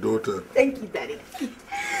home, my daughter. Thank you, Daddy.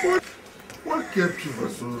 What kept you for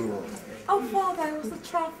so long? Oh, Father, it was the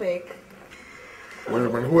traffic.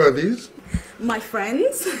 Well, and who are these? My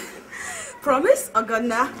friends. Promise, I'm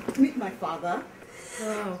gonna meet my father.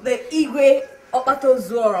 Oh. The Igwe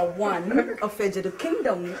Opatozora one of Ezeonu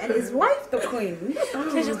Kingdom and his wife, the Queen.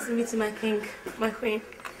 Pleasure to meet you, my king, my queen.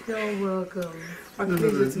 You're welcome. A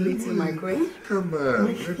pleasure to meet you, my queen. Come on,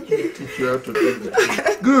 let me teach you how to do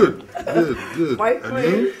this. Good. My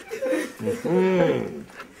queen.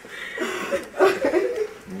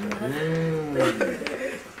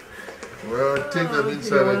 Well, take them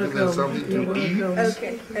inside and give them something to eat.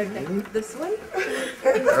 Okay. This one?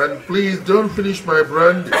 And please don't finish my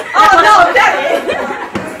brandy. Oh, no, Daddy!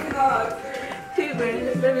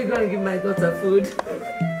 Let me go and give my daughter food.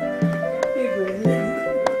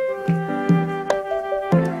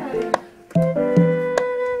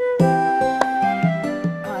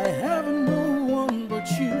 I have no one but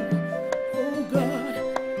you, oh God.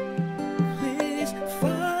 Please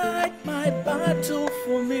fight my battle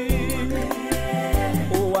for me.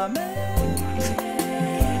 Oh, amen.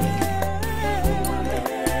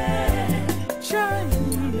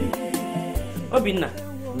 Obinna,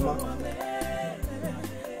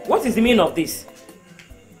 what is the meaning of this?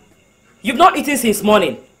 You've not eaten since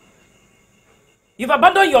morning. You've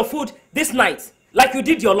abandoned your food this night like you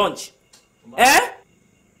did your lunch. Mama,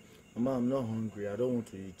 Mama, I'm not hungry. I don't want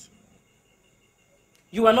to eat.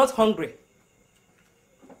 You are not hungry.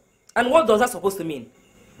 And what does that supposed to mean?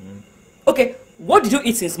 Okay, what did you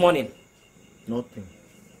eat since morning? Nothing.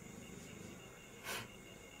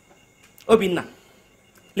 Obinna,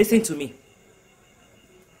 listen to me.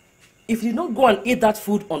 If you don't go and eat that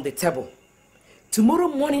food on the table, tomorrow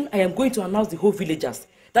morning I am going to announce the whole villagers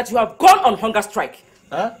that you have gone on hunger strike.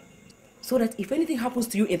 Huh? So that if anything happens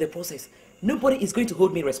to you in the process, nobody is going to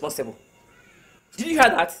hold me responsible. Did you hear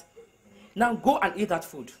that? Now go and eat that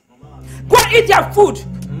food. Go and eat your food!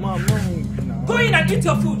 Mom, go in and eat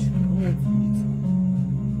your food!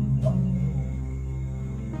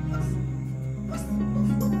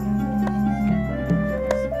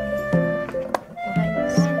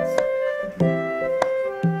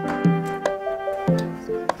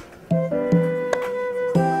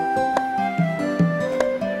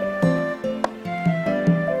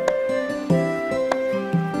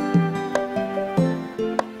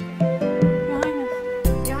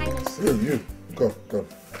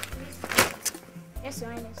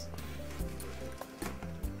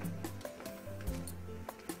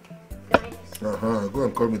 Go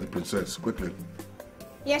and call me the princess, quickly.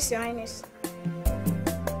 Yes, Your Highness.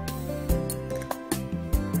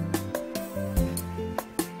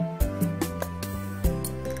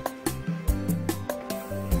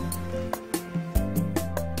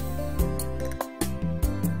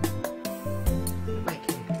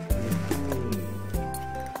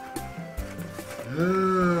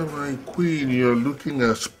 My queen, you're looking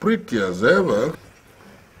as pretty as ever.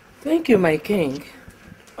 Thank you, my king.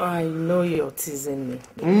 I know you're teasing me.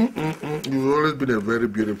 You've always been a very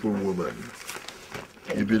beautiful woman.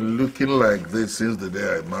 You've been looking like this since the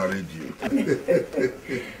day I married you.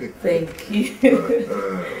 Thank you.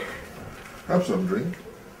 Have some drink.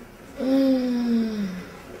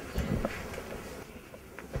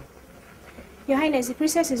 Your Highness, the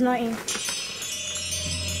princess is not in.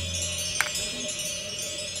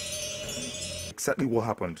 Exactly what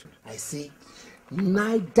happened? I see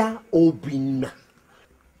neither Obinna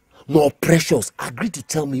nor Precious agreed to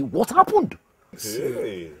tell me what happened.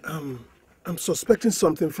 Hey. I'm suspecting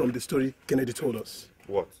something from the story Kennedy told us.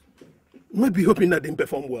 What? Maybe Obinna didn't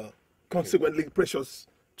perform well. Consequently, Precious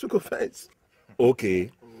took offense. Okay.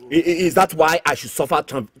 Is that why I should suffer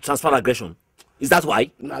transfer aggression? Is that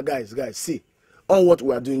why? Now, guys, see. All what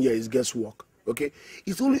we are doing here is guesswork, okay?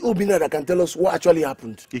 It's only Obinna that can tell us what actually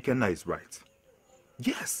happened. Ikenna is right.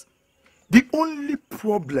 Yes. The only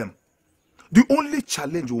problem, the only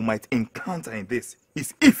challenge we might encounter in this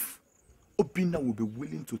is if Obinna will be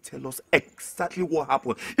willing to tell us exactly what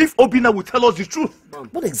happened. If Obinna will tell us the truth.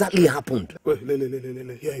 What exactly happened? Wait,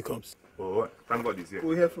 here he comes. Oh, thank God he's here.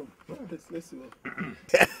 We'll hear from. Let's see.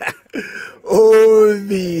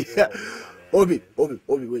 Obi,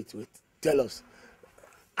 wait. Tell us.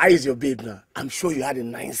 How is your babe now? I'm sure you had a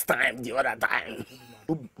nice time the other time.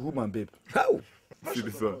 Who my babe? How?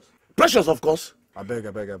 Precious. Precious, of course. I beg,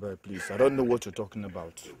 please. I don't know what you're talking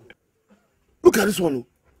about. Look at this one.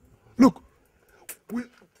 Look.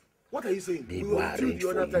 What are you saying? We were with you the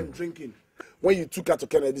other time drinking. When you took her to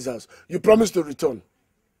Kennedy's house, you promised to return.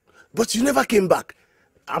 But you never came back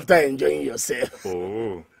after enjoying yourself.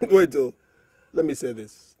 Oh. Wait, let me say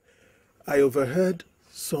this. I overheard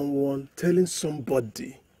someone telling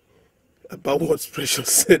somebody about what Precious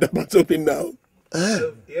said about Obinna.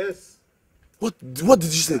 Yes. What did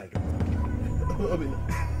you say?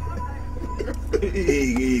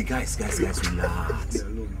 Hey, guys, relax.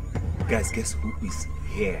 Guys, guess who is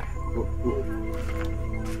here?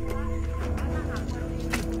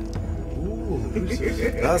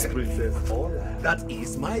 That's Princess Ola. That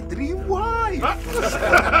is my dream wife.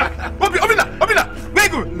 Obinna, very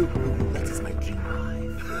good. Look, that is my dream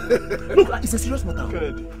wife. Look, it's a serious matter.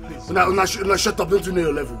 Kennedy, please. Now, shut up. Don't you know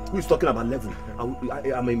your level? Who is talking about level? I'm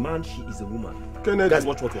a man, she is a woman. Kennedy. Guys,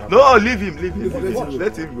 watch what you have. No, leave him.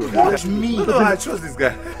 Let him go. Watch me. No, I trust this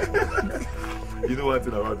guy. You know one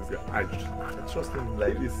thing about this guy? I trust him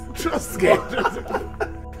like this. Trust him.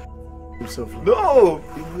 Himself. No.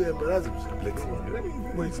 He will embarrass himself. Let him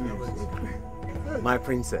wait. My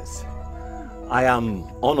princess. I am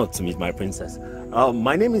honored to meet my princess.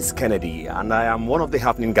 My name is Kennedy, and I am one of the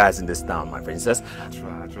happening guys in this town, my princess.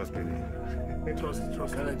 Trust Kennedy.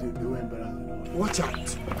 Trust Kennedy. They will embarrass him. Watch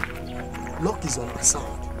out. Luck is on our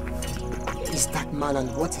side. Who is that man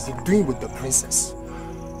and what is he doing with the princess?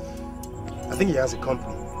 I think he has a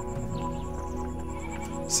company.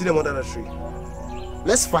 See them under the tree.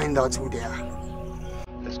 Let's find out who they are.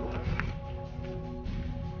 Let's go.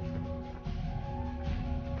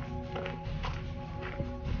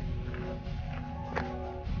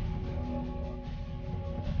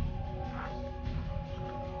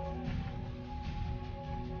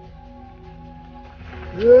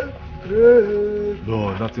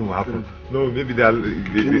 No, nothing will happen. No, maybe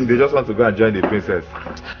they just want to go and join the princess.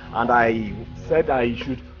 And I said I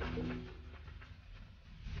should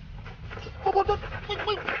What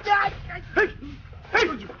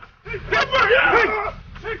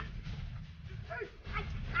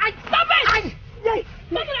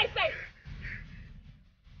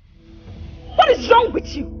is wrong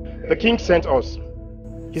with you? The king sent us.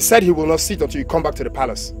 He said he will not sit until you come back to the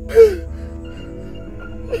palace.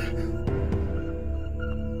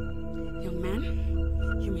 Young man,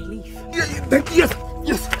 you may leave. Thank you.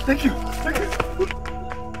 Yes, thank you. Thank you.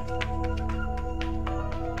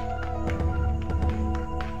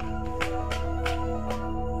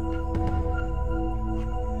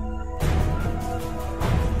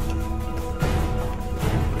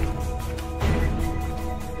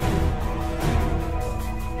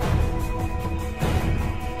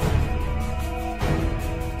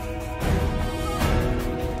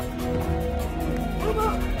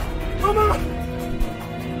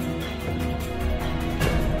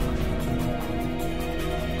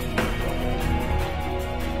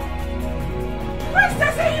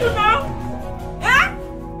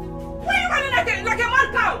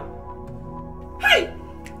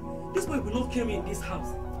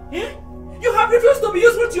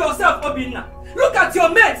 Look at your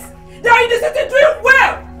mates. They are in the city doing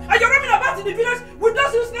well. And you're roaming about in the village with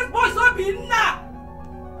those useless boys. Obinna.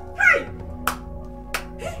 Hey!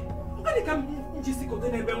 I'm going to come in just to go to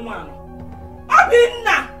the one.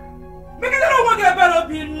 Obinna! Make it all work about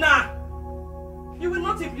Obinna. You will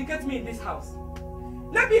not implicate me in this house.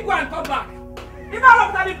 Let me go and come back. If I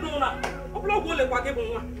don't have it,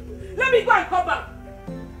 let me go and come back.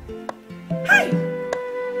 Hey!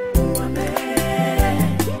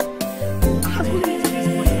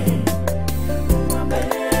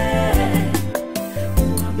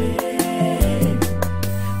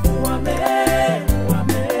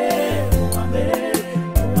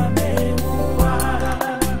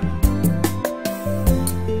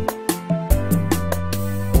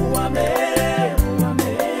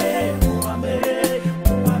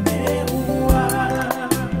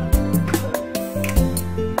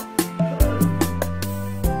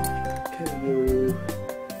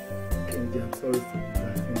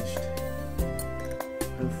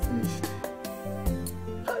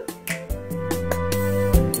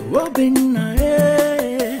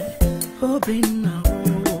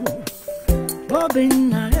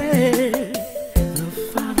 The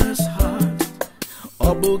father's heart.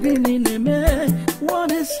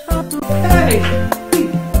 What is hard to pay?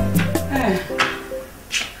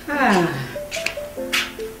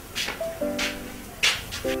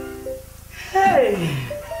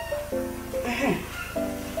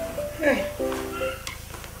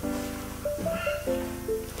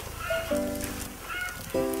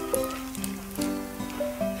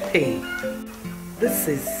 Hey, this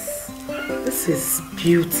is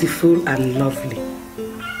beautiful and lovely.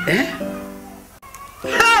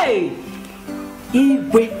 Hey!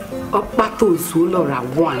 Igwe Okpato Zulora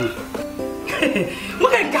one.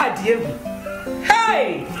 Look at God,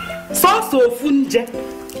 hey! So funje.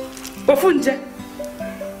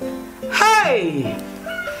 Hey!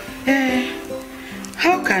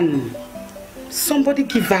 How can somebody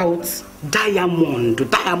give out diamond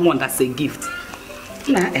as a gift?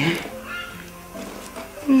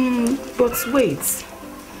 But wait,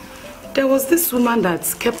 there was this woman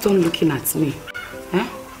that kept on looking at me.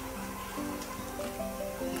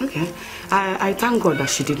 Okay, I thank God that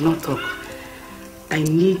she did not talk. I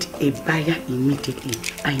need a buyer immediately.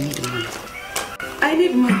 I need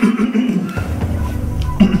money.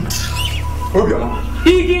 Obioma,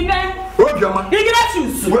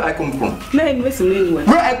 where I come from?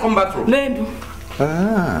 Where I come back from?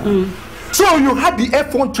 So you had the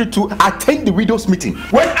effrontery to attend the widows' meeting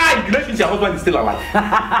when I, your husband, is still alive.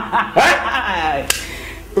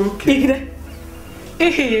 Okay.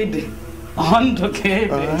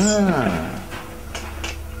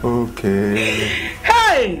 Okay.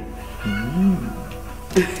 Hey!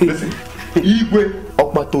 Listen, Igwe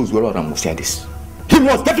Okpato Zulora must hear this. He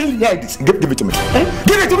must definitely hear this. Give it to me.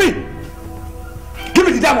 Give it to me! Give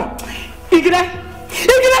me the diamond! Igwe,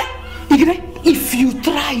 if you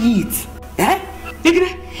try it,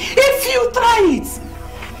 if you try it,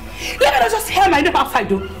 let me not just hear my name outside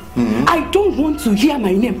though. I don't want to hear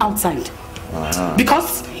my name outside.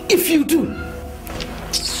 Because if you do,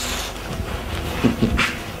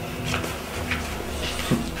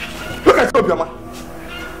 look at Obioma.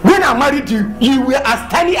 When I married you, you were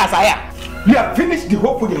as tiny as I am. You have finished the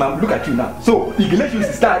whole podium and look at you now. So, Ignatius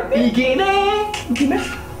is start. Ignatius.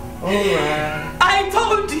 Alright. I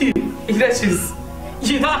told you, Ignatius,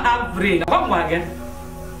 you don't have brain. Come again.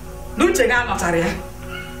 You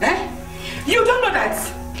don't know that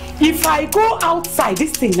if I go outside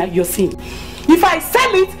this thing that you're seeing, if I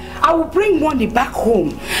sell it, I will bring money back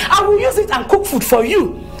home. I will use it and cook food for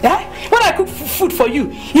you. Eh? When I cook food for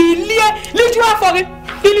you, you for it.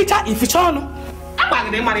 If it's on,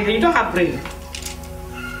 you don't have brain.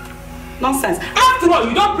 Nonsense. After all,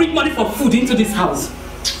 you don't bring money for food into this house.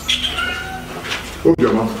 Oh,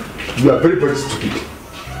 your mom, you are very, very stupid.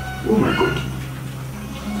 Oh my God.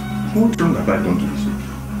 What wrong have I done to this?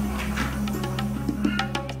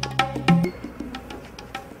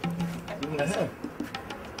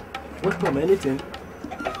 Welcome, anything?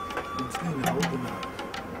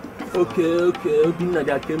 Okay. Obinna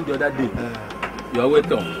that came the other day. You are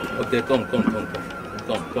welcome. Okay, come.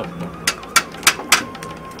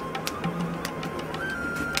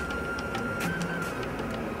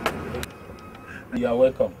 You are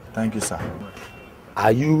welcome. Thank you, sir.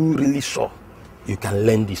 Are you really sure you can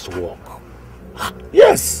learn this work?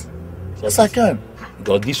 Yes. Yes, I can.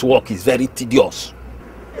 Because this work is very tedious.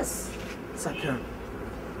 Yes, I can.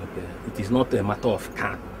 Okay. It is not a matter of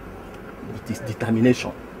can. It is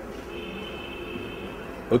determination.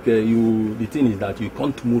 Okay, the thing is that you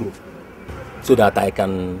come tomorrow so that I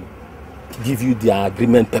can give you the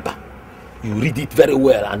agreement paper. You read it very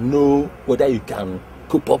well and know whether you can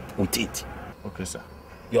cope up with it. Okay, sir.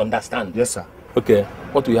 You understand? Yes, sir. Okay,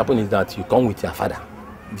 what will happen is that you come with your father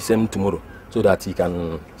the same tomorrow so that he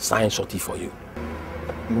can sign shorty for you.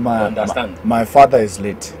 You understand? My father is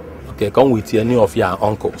late. Okay, come with any of your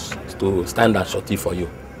uncles to stand as shorty for you.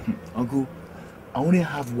 Uncle, I only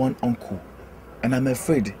have one uncle. And I'm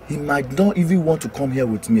afraid he might not even want to come here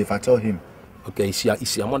with me if I tell him. Okay,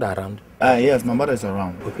 is your mother around? Yes, my mother is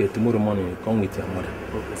around. Okay, tomorrow morning you come with your mother.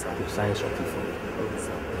 Okay, sir. To sign shorty for you. Okay,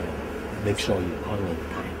 sir. Make sure you come in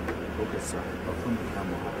time. Okay, sir. I'll come with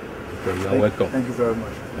time. Okay, you are welcome. Thank you very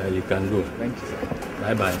much. You can go. Thank you, sir.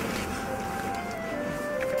 Bye-bye.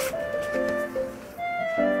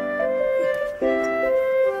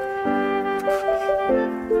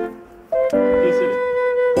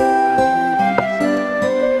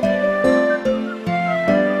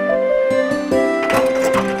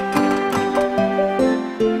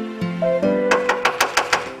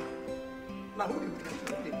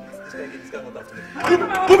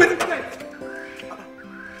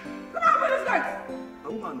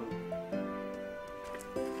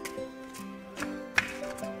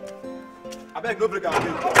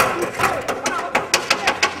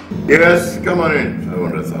 Yes, come on in.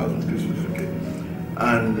 500,000, this is okay.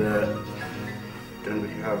 And then we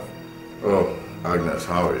have... Oh, Agnes,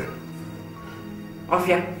 how are you?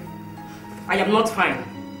 Ofia, I am not fine.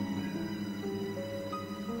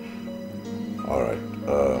 All right.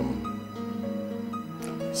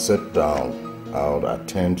 Sit down. I'll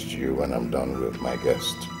attend to you when I'm done with my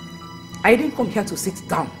guest. I didn't come here to sit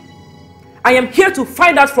down. I am here to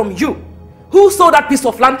find out from you who sold that piece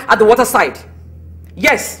of land at the waterside.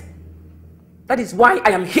 Yes, that is why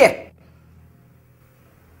I am here.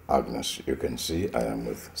 Agnes, you can see I am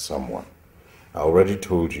with someone. I already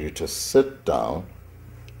told you to sit down.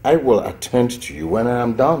 I will attend to you when I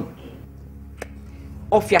am done.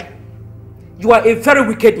 Ofia, you are a very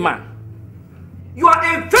wicked man. You are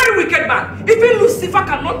a very wicked man. Even Lucifer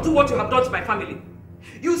cannot do what you have done to my family.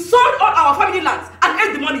 You sold all our family lands and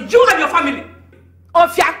ate the money, you and your family.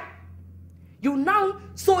 Ofia, you now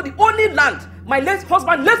sold the only land my late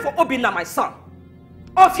husband left for Obinna, my son.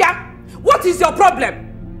 Ofia, what is your problem?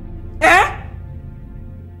 Eh?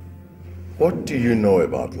 What do you know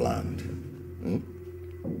about land?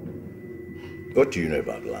 What do you know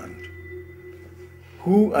about land?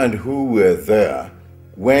 Who and who were there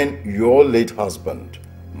when your late husband,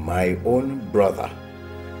 my own brother,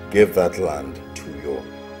 gave that land to your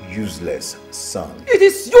useless son? It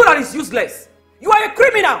is you that is useless. You are a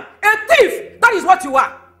criminal, a thief. That is what you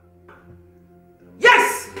are.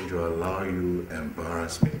 Yes. To allow you to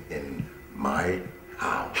embarrass me in my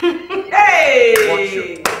house.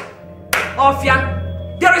 Hey!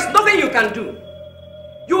 Ofia, there is nothing you can do.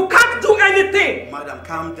 You can't do anything. Madam,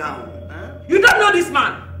 calm down. Huh? You don't know this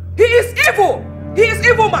man. He is evil. He is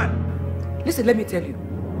evil man. Listen, let me tell you.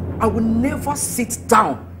 I will never sit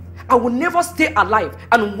down. I will never stay alive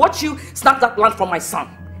and watch you snap that land from my son.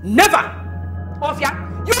 Never. Ofia,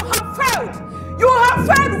 you have failed. You have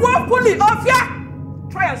failed woefully,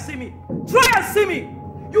 Ofia. Try and see me. Try and see me.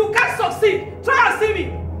 You can't succeed. Try and see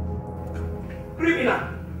me. Criminal.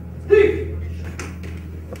 Thief.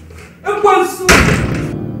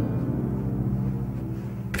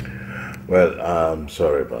 Well, I'm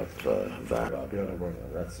sorry about that.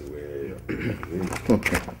 That's the way.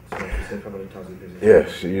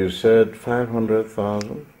 Yes, you said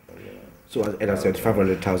 500,000. So as I said,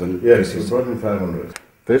 500,000. Yes, you brought in 500.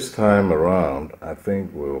 This time around, I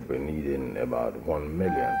think we'll be needing about 1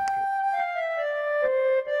 million.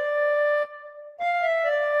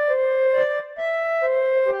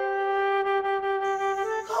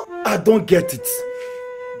 I don't get it.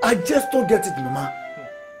 I just don't get it, Mama.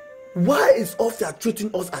 Why is Ofia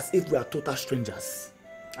treating us as if we are total strangers?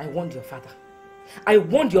 I warned your father. I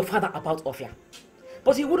warned your father about Ofia.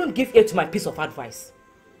 But he wouldn't give ear to my piece of advice.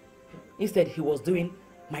 Instead, he was doing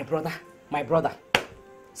my brother.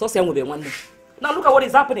 So say will be one. Now look at what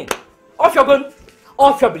is happening. Off your gun,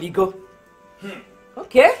 off your biligo.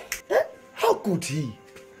 Okay? How could he?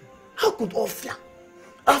 How could Ofia?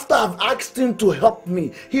 After I've asked him to help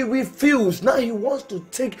me, he refused. Now he wants to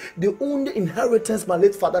take the only inheritance my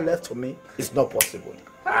late father left for me. It's not possible.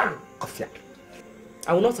 Ofia.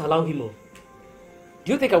 I will not allow him. Do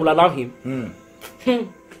you think I will allow him?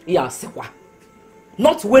 Yes.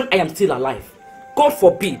 Not when I am still alive. God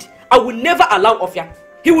forbid. I will never allow Ofia.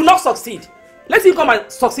 He will not succeed. Let him come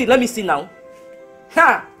and succeed. Let me see now.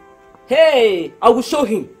 Ha! Hey, I will show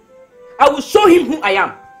him. I will show him who I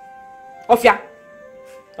am. Ofia.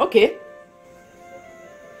 Okay.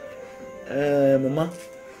 Mama,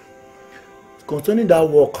 concerning that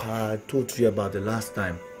work I told you about the last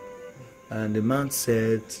time, and the man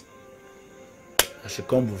said I should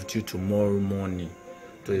come with you tomorrow morning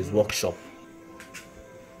to his workshop.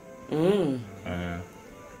 Okay.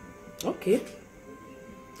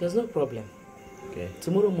 There's no problem. Okay.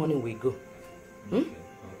 Tomorrow morning we go.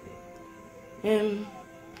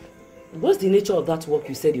 What's the nature of that work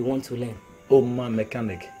you said you want to learn? Oh, man,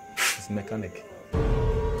 mechanic. It's mechanic.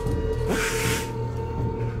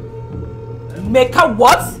 Mecha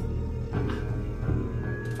what?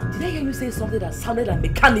 Did I hear you say something that sounded like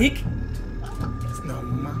mechanic? No,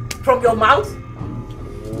 ma. From your mouth?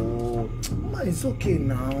 Oh, ma, it's okay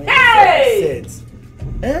now. Hey!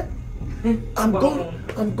 I'm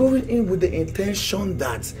going in with the intention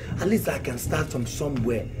that at least I can start from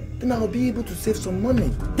somewhere. Then I'll be able to save some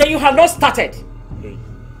money. Then you have not started. Hey.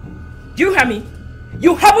 Do you hear me?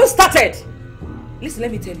 You haven't started. Listen,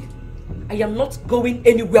 let me tell you. I am not going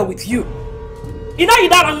anywhere with you. If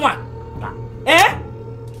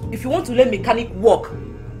you want to learn mechanic work,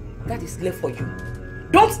 that is left for you.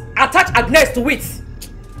 Don't attach Agnes to it.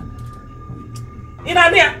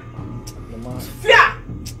 Inania. Fear.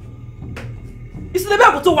 It's the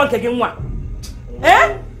able to work again one.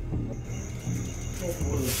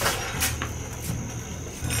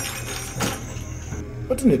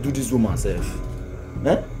 What did they do this woman self?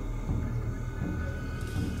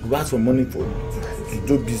 We ask for money for to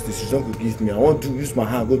do business, she's not going to give me. I want to use my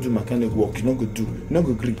hand, go do mechanic work, you're not going to do. You're not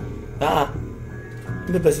going to agree.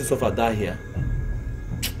 The person suffer die here.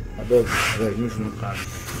 I beg, you should not carry.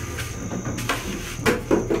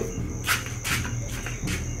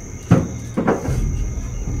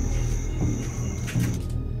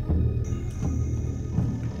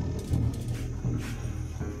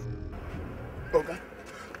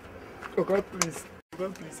 Okay, please.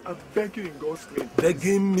 Please, I beg you in God's name.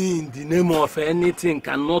 Begging me in the name of anything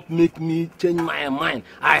cannot make me change my mind.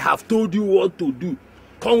 I have told you what to do.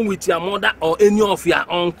 Come with your mother or any of your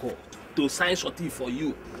uncle to sign shorty for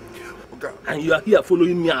you. Okay. And you are here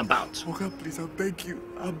following me about. Okay, please, I beg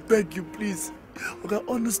you, please. Okay,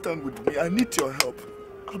 understand with me. I need your help.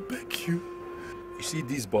 I beg you. You see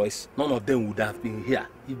these boys, none of them would have been here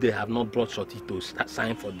if they have not brought shorty to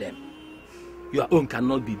sign for them. Your own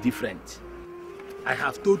cannot be different. I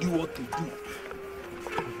have told you what to do.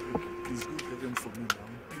 Please go get them for me now.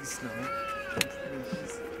 Please now.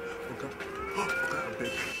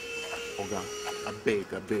 Please. I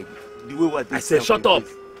beg. The way what I said shut up.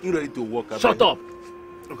 You ready to work? Shut up.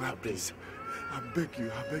 Okay, please. I beg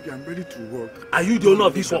you. I'm ready to work. Are you the owner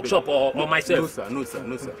of this workshop or myself? No, sir.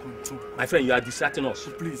 My friend, you are distracting us.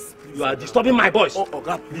 Please. You are disturbing my boys.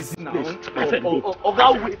 Okay, please now. My friend, go.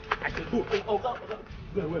 Okay, wait. I said go.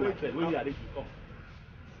 Wait, my friend. When you are ready, come.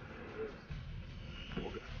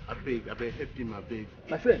 I beg, help him, I beg.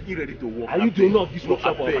 My friend, you ready to work? Are you the owner of this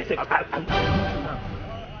workshop or myself?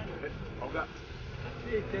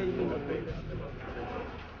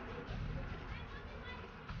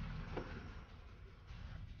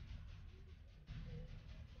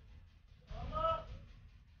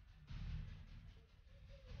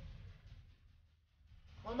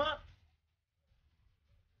 Mama.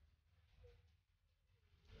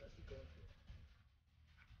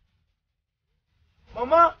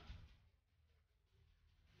 Mama.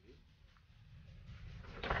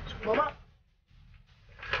 Mama.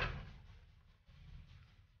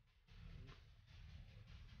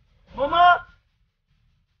 Mama.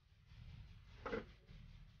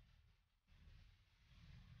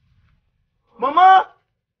 Mama.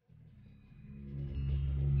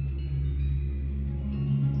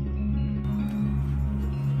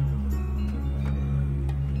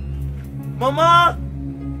 Mama.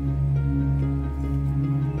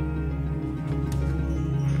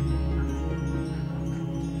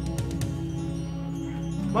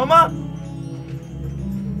 Mama!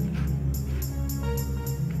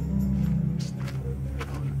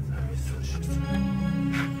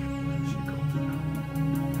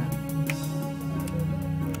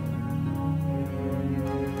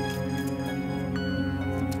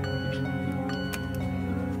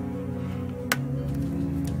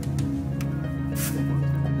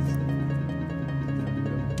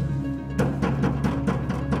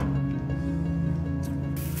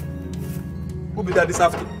 Who be that this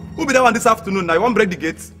afternoon? Who be that one this afternoon? Now you want to break the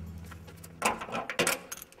gates?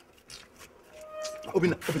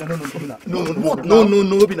 Obina, no,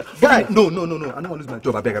 Obina. Guy, no. I don't want to lose my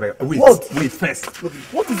job. I beg. Wait, what? Wait first.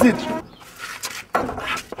 What is it? How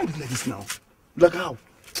do you like this now? Like how?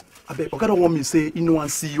 I beg. Oga don't want me to say you no one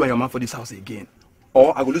see you and your man for this house again,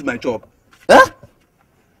 or I go lose my job. Huh?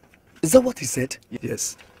 Is that what he said?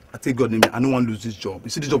 Yes. I take God name. I don't want to lose this job. You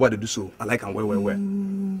see this job why they do so? I like and well.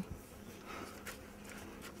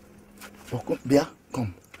 Oh, Bia,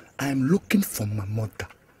 come. I am looking for my mother.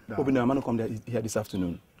 Obina, I'm gonna come there here this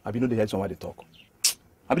afternoon. I be know they hear somewhere they talk.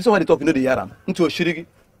 I be somewhere they talk. You know they hear them. Into a shiriki.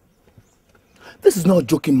 This is not a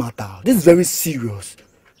joking matter. This is very serious.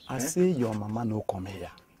 I say your mama no come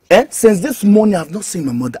here. Since this morning, I have not seen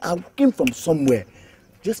my mother. I came from somewhere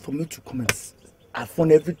just for me to come and I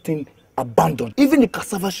found everything abandoned. Even the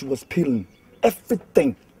cassava she was peeling,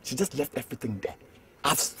 everything. She just left everything there.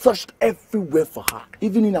 I've searched everywhere for her.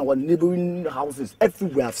 Even in our neighboring houses,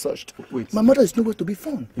 everywhere I've searched. Wait. My mother is nowhere to be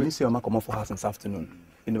found. You didn't say your mama come out for her since afternoon.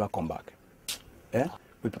 You never come back.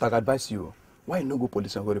 But I advise you, why you no go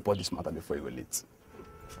police and go report this matter before you go late?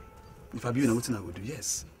 If I be you, now what I will do?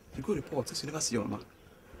 Yes. You go report since you never see your mama.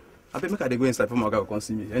 I bet make I go inside for my guy will come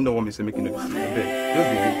see me. And don't want me to say making no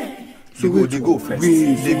decision. Just they go first.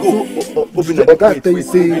 They go. Open the gate. Wait.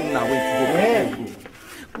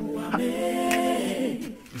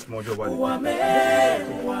 This more job. Manage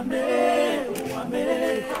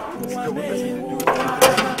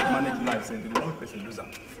life and the wrong person lose them.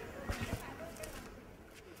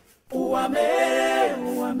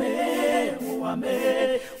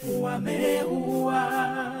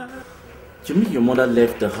 You mean your mother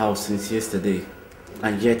left the house since yesterday,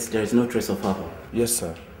 and yet there is no trace of her? Yes,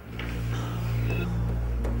 sir.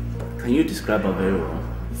 Can you describe her very well?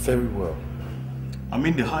 Very well. I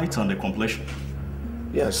mean the height and the complexion.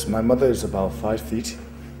 Yes, my mother is about 5 feet,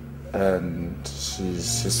 and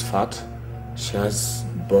she's fat. She has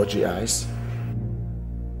bulgy eyes.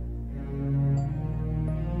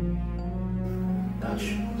 That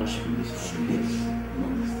should be this.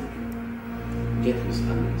 Get his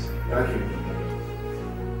hands. Thank you.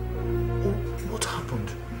 What happened?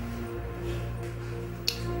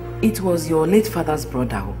 It was your late father's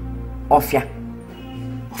brother, Ofia.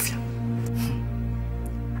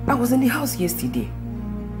 I was in the house yesterday.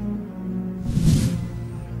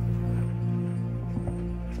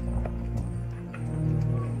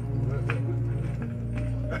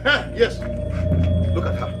 Yes. Look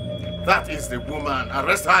at her. That is the woman.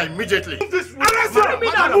 Arrest her immediately. Arrest her!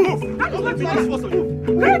 Move! Let me force on you.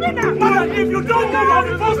 Madam, if you don't move, I'll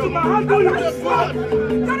be forced to my hand. You're a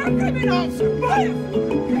criminal.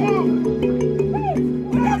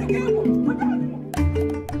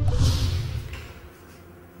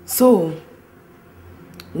 So,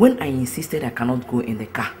 when I insisted I cannot go in the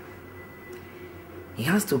car, he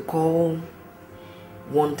has to call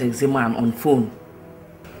one taxi man on phone.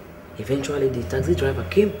 Eventually, the taxi driver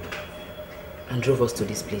came and drove us to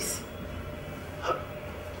this place.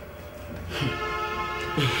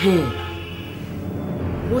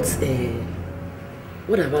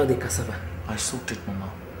 What about the cassava? I soaked it, Mama.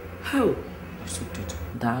 How? I soaked it.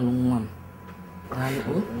 But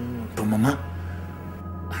Mama,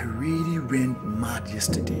 I really went mad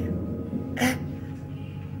yesterday.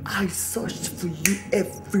 I searched for you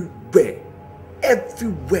everywhere.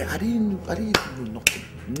 Everywhere. I didn't even know nothing.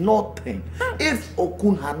 Nothing. If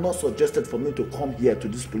Okun had not suggested for me to come here to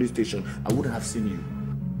this police station, I wouldn't have seen you.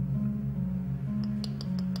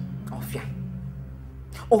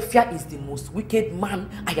 Ofia is the most wicked man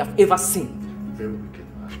I have ever seen. Very wicked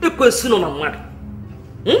man.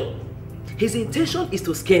 His intention is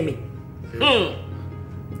to scare me.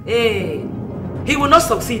 Hey, he will not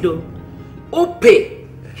succeed though. Ope,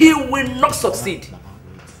 he will not succeed.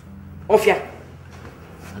 Ofia.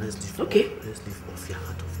 Let's leave Ofia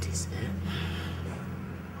out of this.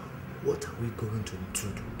 What are we going to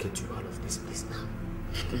do to get you out of this place now?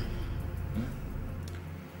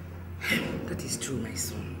 That is true, my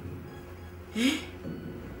son.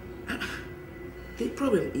 The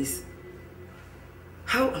problem is,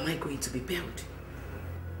 how am I going to be bailed?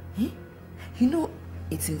 You know,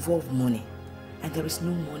 it involves money, and there is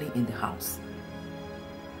no money in the house.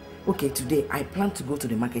 Okay, today I plan to go to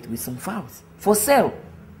the market with some fowls for sale.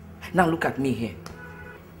 Now look at me here.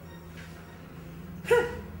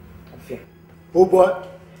 Oh boy,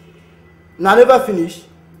 now never finish.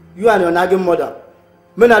 You and your nagging mother.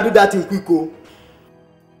 May I do that in quick?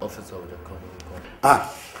 Officer of the court.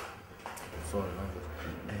 Ah. Sorry, Ma.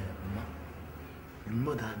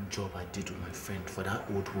 Remember that job I did with my friend for that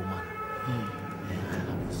old woman? I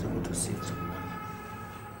was able to save some money.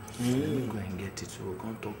 Let me go and get it. So we're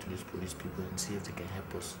going to talk to these police people and see if they can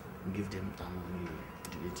help us. Give them that money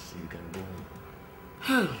so you can go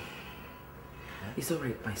home. It's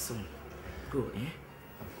alright, my son. Go, eh?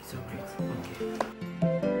 It's alright. Okay.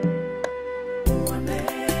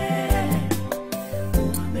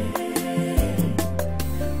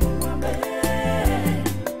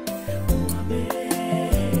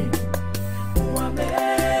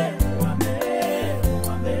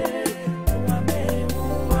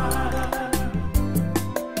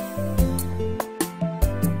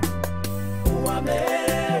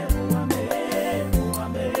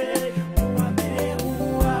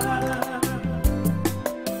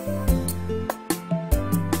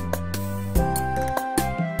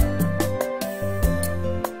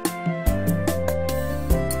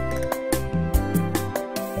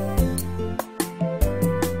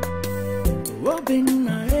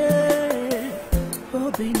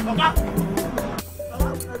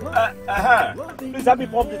 Please help me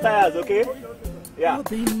pump the tires, okay? Yeah.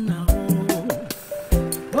 The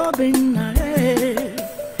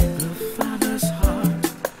Father's heart.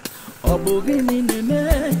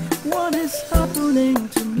 What is happening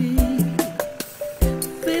to me?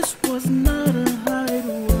 This was not how it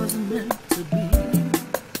was meant to be.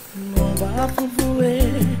 No,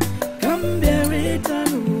 come bear it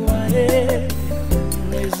and why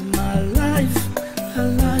is my life a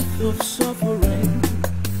life of suffering?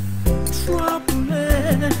 Trouble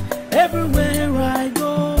everywhere I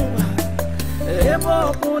go.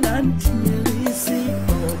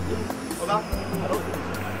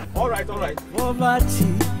 All right.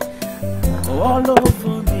 Poverty all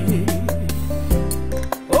over me.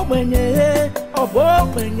 Obenye,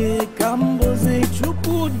 obenye, kamboze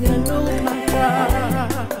chukunya no maka.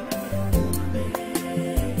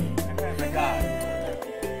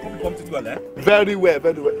 Very well,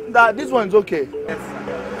 very well. Nah, this one's okay. Yes.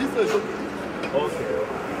 This one is okay. Okay.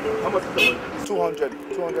 How much is the one?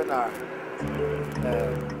 200 naira.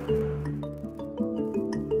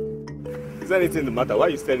 Is there anything the matter? Why are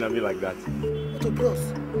you staring at me like that? But bros,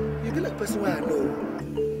 you be like person where I know.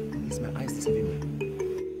 It's my eyes deceiving me.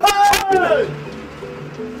 Hey!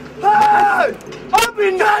 Hey!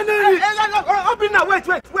 Obina, wait.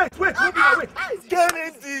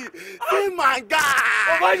 Kennedy, see my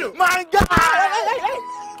guy. My guy.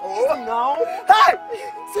 Oh, now. Hey!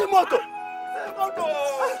 See moto.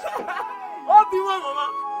 Obi-Wan, mama.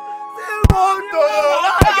 See moto.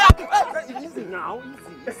 Easy now,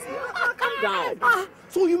 easy. Calm down.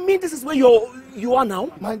 So you mean this is where you are now?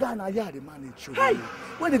 My guy, now yeah, the manage you. Hey,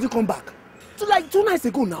 when did you come back? Like 2 nights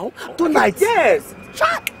ago now. 2 nights? Yes.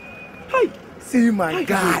 Shut. Hey. See my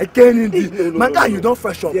guy, Kennedy. My guy, you don't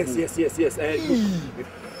fresh up. Yes.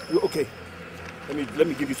 Okay. Let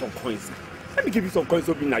me give you some coins.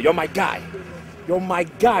 Obina. You're my guy,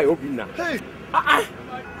 Obina. Hey.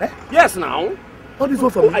 Yes, now. What is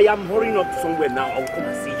one for me? I am hurrying up somewhere now. I will come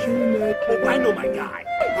and see you. Oh, I know my guy.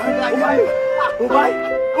 Obai,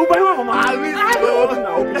 mama. I will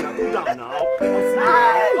Obina, cool down now. Oh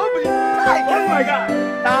my guy.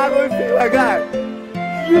 I will see my guy.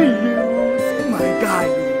 You. See my guy.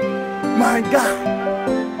 My guy.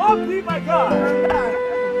 Obi, my guy.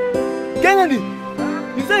 Kennedy,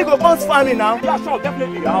 you say you go bounce farming now? Yeah, sure,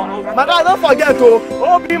 definitely. My guy, don't forget to.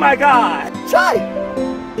 Obi, my guy. Try.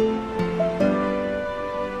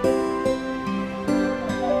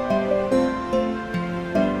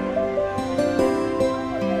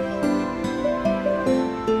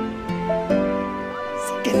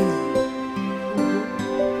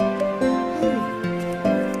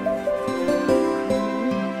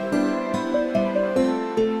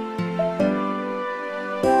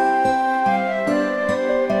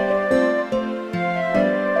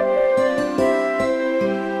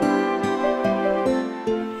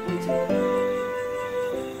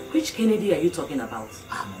 Kennedy are you talking about?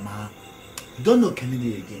 Mama, you don't know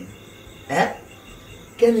Kennedy again.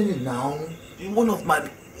 Kennedy now, one of my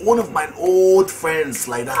old friends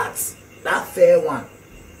like that. That fair one.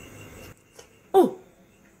 Oh,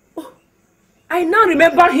 I now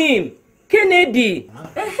remember him. Kennedy.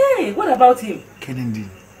 Hey, what about him? Kennedy,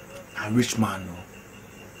 a rich man, no?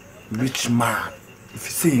 Rich man. If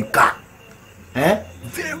you see him car,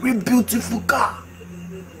 very beautiful car.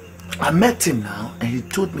 I met him now and he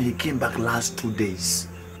told me he came back last 2 days.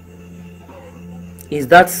 Is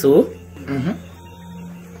that so? Mm-hmm.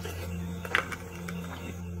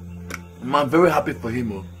 I'm very happy for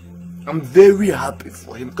him. Oh. I'm very happy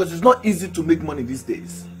for him because it's not easy to make money these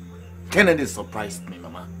days. Kennedy surprised me,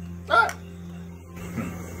 Mama. Ah.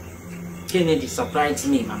 Kennedy surprised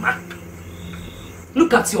me, Mama.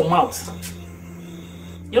 Look at your mouth.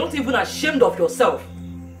 You're not even ashamed of yourself.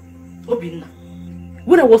 Obinna,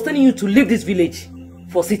 when I was telling you to leave this village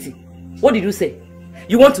for city, what did you say?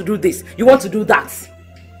 You want to do this, you want to do that.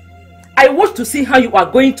 I watched to see how you are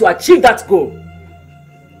going to achieve that goal.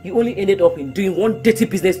 You only ended up in doing one dirty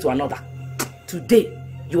business to another. Today,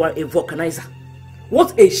 you are a vulcanizer.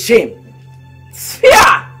 What a shame. Fear!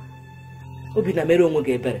 Obinna,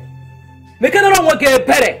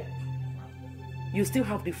 you still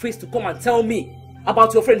have the face to come and tell me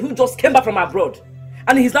about your friend who just came back from abroad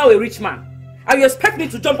and he's now a rich man. And you expect me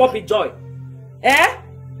to jump up in joy? Eh?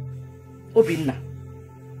 Obinna,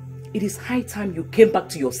 it is high time you came back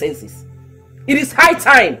to your senses. It is high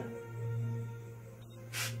time.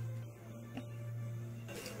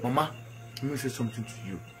 Mama, let me say something to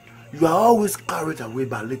you. You are always carried away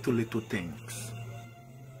by little things.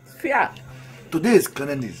 Fear. Today is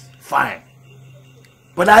cleanliness, fine.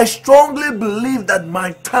 But I strongly believe that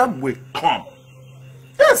my time will come.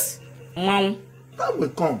 Yes. Mom. Time will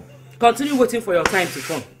come. Continue waiting for your time to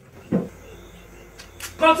come.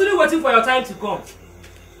 Continue waiting for your time to come.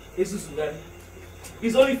 Ezeonu,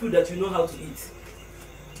 it's only food that you know how to eat.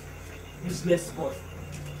 Useless boy.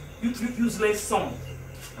 You useless son.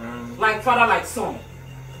 Like father, like son.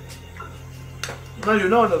 No, you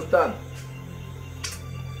don't understand.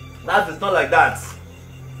 That is not like that.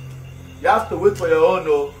 You have to wait for your own,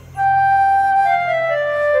 though.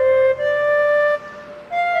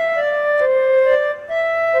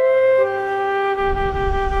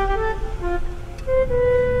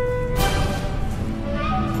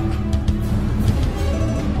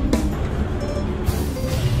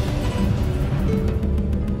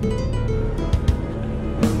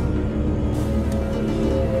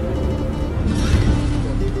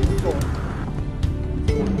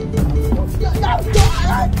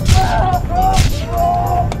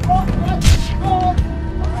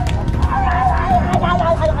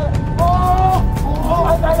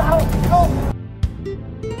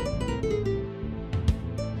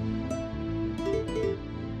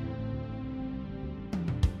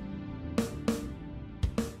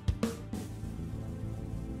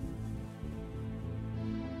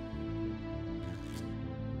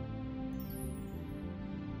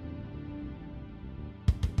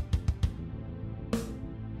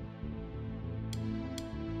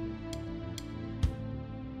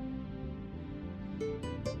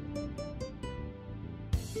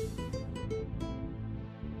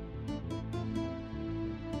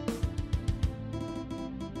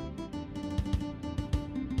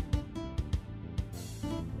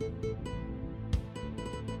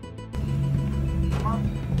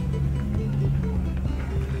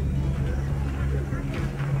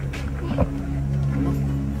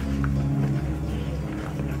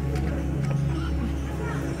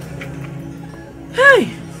 Hey!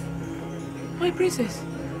 My princess,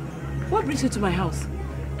 what brings you to my house?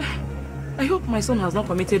 I hope my son has not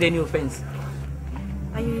committed any offense.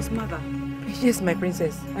 Are you his mother? Yes, my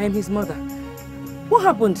princess. I am his mother. What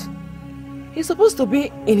happened? He's supposed to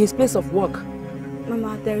be in his place of work.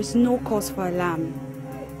 Mama, there is no cause for alarm.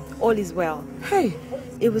 All is well. Hey!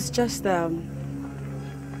 It was just a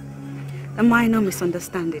minor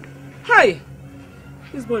misunderstanding. Hey!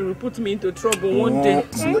 This boy will put me into trouble one day.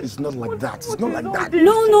 It's not like that. It's not like that.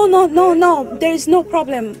 No. There is no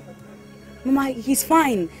problem. Mama, he's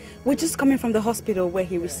fine. We're just coming from the hospital where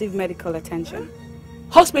he received medical attention.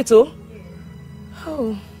 Hospital?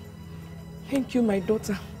 Oh, thank you, my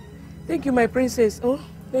daughter. Thank you, my princess. Oh,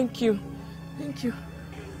 thank you. Thank you.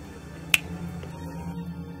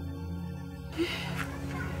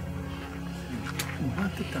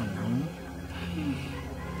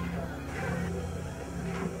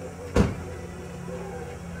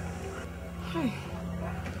 Hi.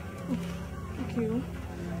 Thank you.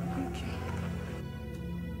 Thank you.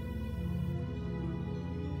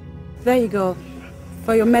 There you go,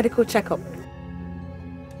 for your medical checkup.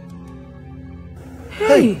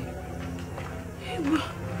 Hey!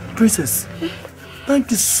 Princess,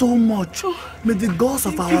 thank you so much. May the gods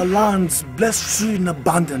of our lands bless you in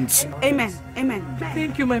abundance. Amen. Amen.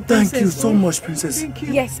 Thank you, my princess. Thank you so much, princess. Thank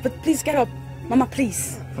you. Yes, but please get up. Mama,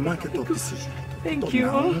 please. Mama, get up. Thank you.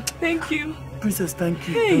 Oh, thank you. Princess, thank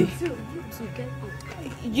you. Hey.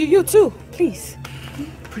 You too, please.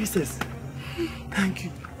 Princess, thank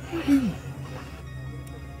you.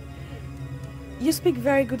 You speak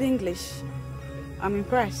very good English. I'm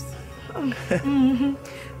impressed.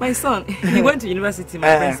 My son, he went to university,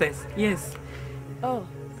 my princess. Yes. Oh.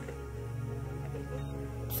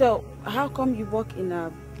 So, how come you work in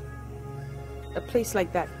a place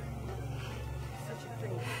like that?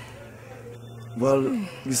 Well,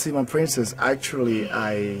 you see, my princess, actually,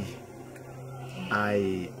 I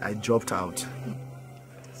dropped out.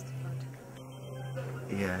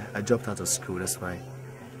 Yeah, I dropped out of school, that's why.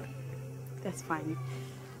 That's fine.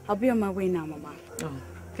 I'll be on my way now, Mama. Oh,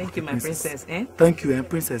 thank you, my princess. Eh? Thank you,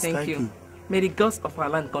 princess. Thank you. May the gods of our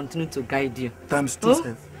land continue to guide you. Times two,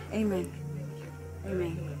 sir. Amen.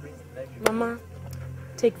 Amen. Mama,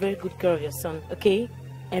 take very good care of your son, okay?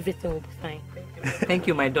 Everything will be fine. Thank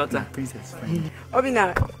you, my daughter. Princess.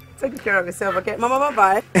 Obina, take care of yourself, okay? Mama,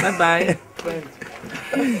 bye-bye. Bye-bye.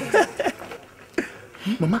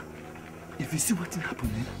 Mama, if you see what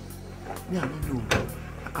happened, I don't know.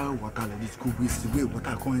 I can't water like this, go waste the way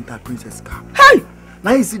water can't enter princess car. Hey!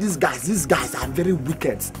 Now you see these guys are very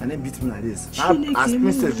wicked and then beat me like this. Now, as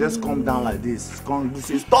princess just come down like this, come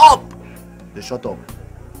say stop! They shut up.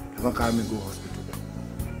 They can't carry me go hospital.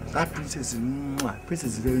 That princess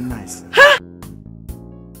is very nice.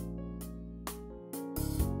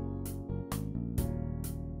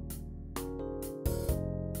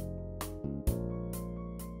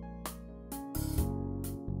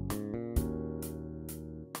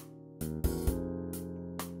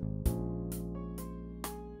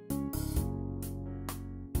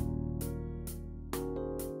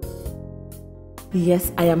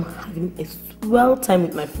 Yes, I am having a swell time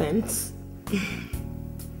with my friends.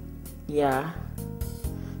 Yeah.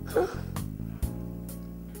 Huh.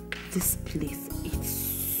 This place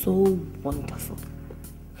is so wonderful.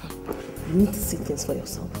 You need to see things for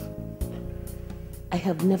yourself. I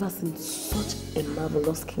have never seen such a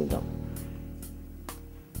marvelous kingdom.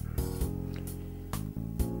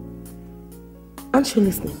 Aren't you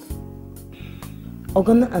listening?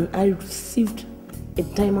 Ogana and I received a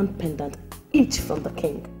diamond pendant each from the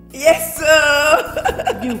king. Yes,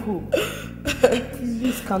 sir! You who?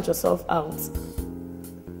 Please count yourself out.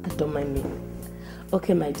 And don't mind me.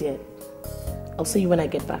 Okay, my dear. I'll see you when I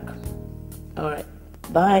get back. Alright.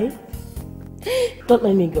 Bye. Don't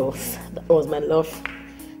let me go. That was my love.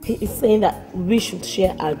 He is saying that we should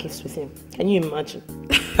share our gifts with him. Can you imagine?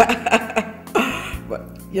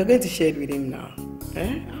 But you're going to share it with him now.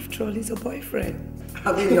 Eh? After all, he's a boyfriend.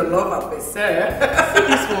 I mean, your lover, sir. See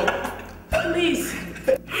this one. Please.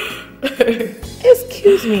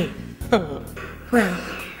 Excuse me. Well,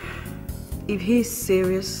 if he's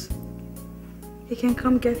serious, he can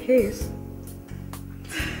come get his.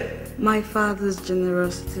 My father's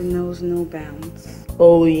generosity knows no bounds.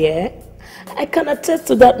 Oh, yeah? I can attest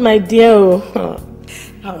to that, my dear.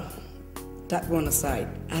 Oh, that one aside,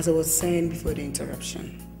 as I was saying before the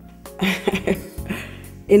interruption.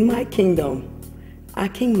 In my kingdom, our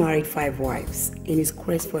king married 5 wives in his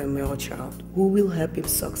quest for a male child who will help him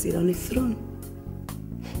succeed on his throne.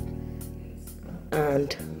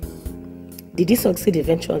 And did he succeed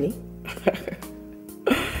eventually?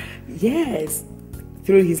 Yes,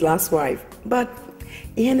 through his last wife. But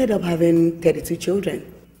he ended up having 32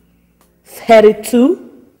 children. 32?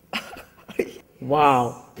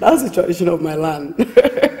 Wow. That's the tradition of my land.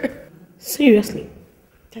 Seriously?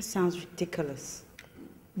 That sounds ridiculous.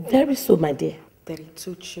 Very so, my dear.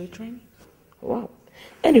 32 children? Wow.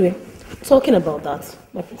 Anyway, talking about that,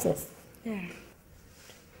 my princess. Yeah.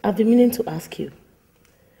 I've been meaning to ask you.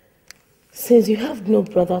 Since you have no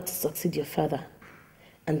brother to succeed your father,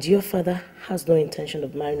 and your father has no intention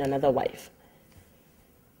of marrying another wife,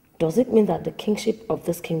 does it mean that the kingship of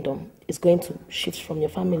this kingdom is going to shift from your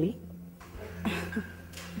family?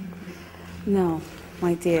 No,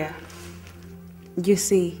 my dear. You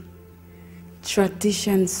see,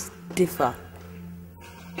 traditions differ.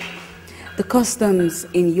 The customs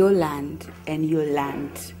in your land and your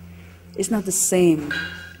land is not the same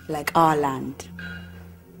like our land.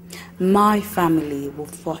 My family will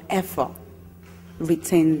forever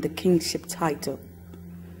retain the kingship title,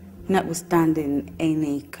 notwithstanding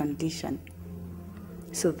any condition.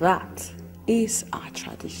 So that is our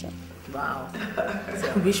tradition. Wow.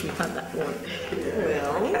 I wish we had that one.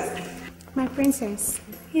 Well, my princess.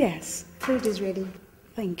 Yes. Food is ready.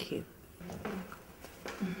 Thank you.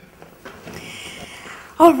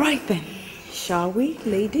 All right then. Shall we,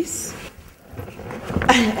 ladies?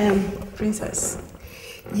 Princess,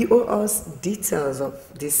 you owe us details of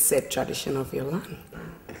this said tradition of your land.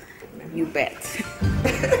 You bet.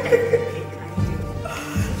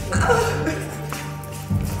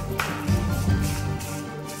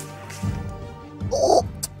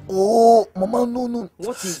 Mama, no.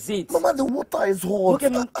 What is it? Mama, the water is hot. Look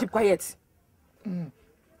at me, keep quiet.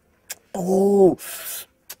 Oh.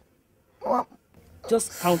 Mama.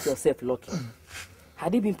 Just count yourself lucky.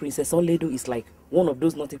 Had it been Princess Oledo is like one of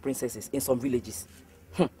those naughty princesses in some villages.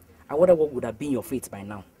 I wonder what would have been your fate by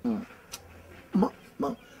now.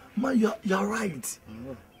 Ma, you're right.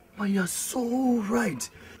 Ma, you're so right.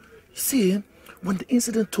 See, when the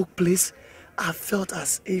incident took place, I felt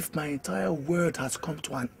as if my entire world has come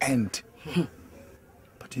to an end.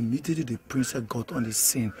 But immediately the princess got on the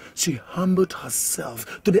scene, she humbled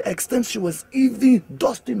herself to the extent she was even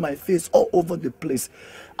dusting my face all over the place.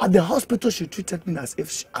 At the hospital, she treated me as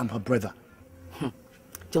if I'm her brother.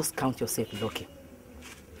 Just count yourself lucky.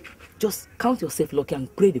 Just count yourself lucky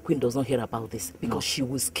and pray the queen does not hear about this, because she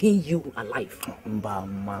will skin you alive.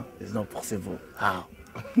 Mama, it's not possible. How?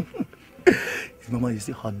 Mama, you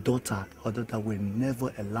see, her daughter will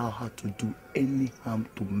never allow her to do any harm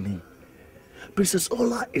to me. Princess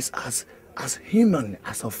Ola is as human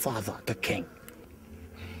as her father, the king.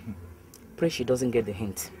 Pray she doesn't get the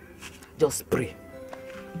hint. Just pray.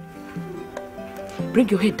 Bring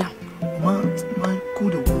your head down. My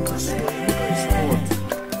good water is hot.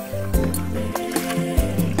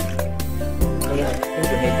 Oh yeah, bring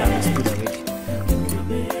your head down. It's good already.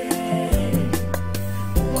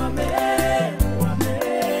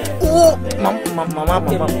 Oh, Mama.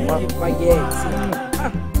 Keep quiet.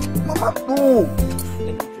 Mama, no.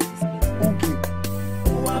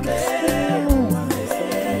 Okay.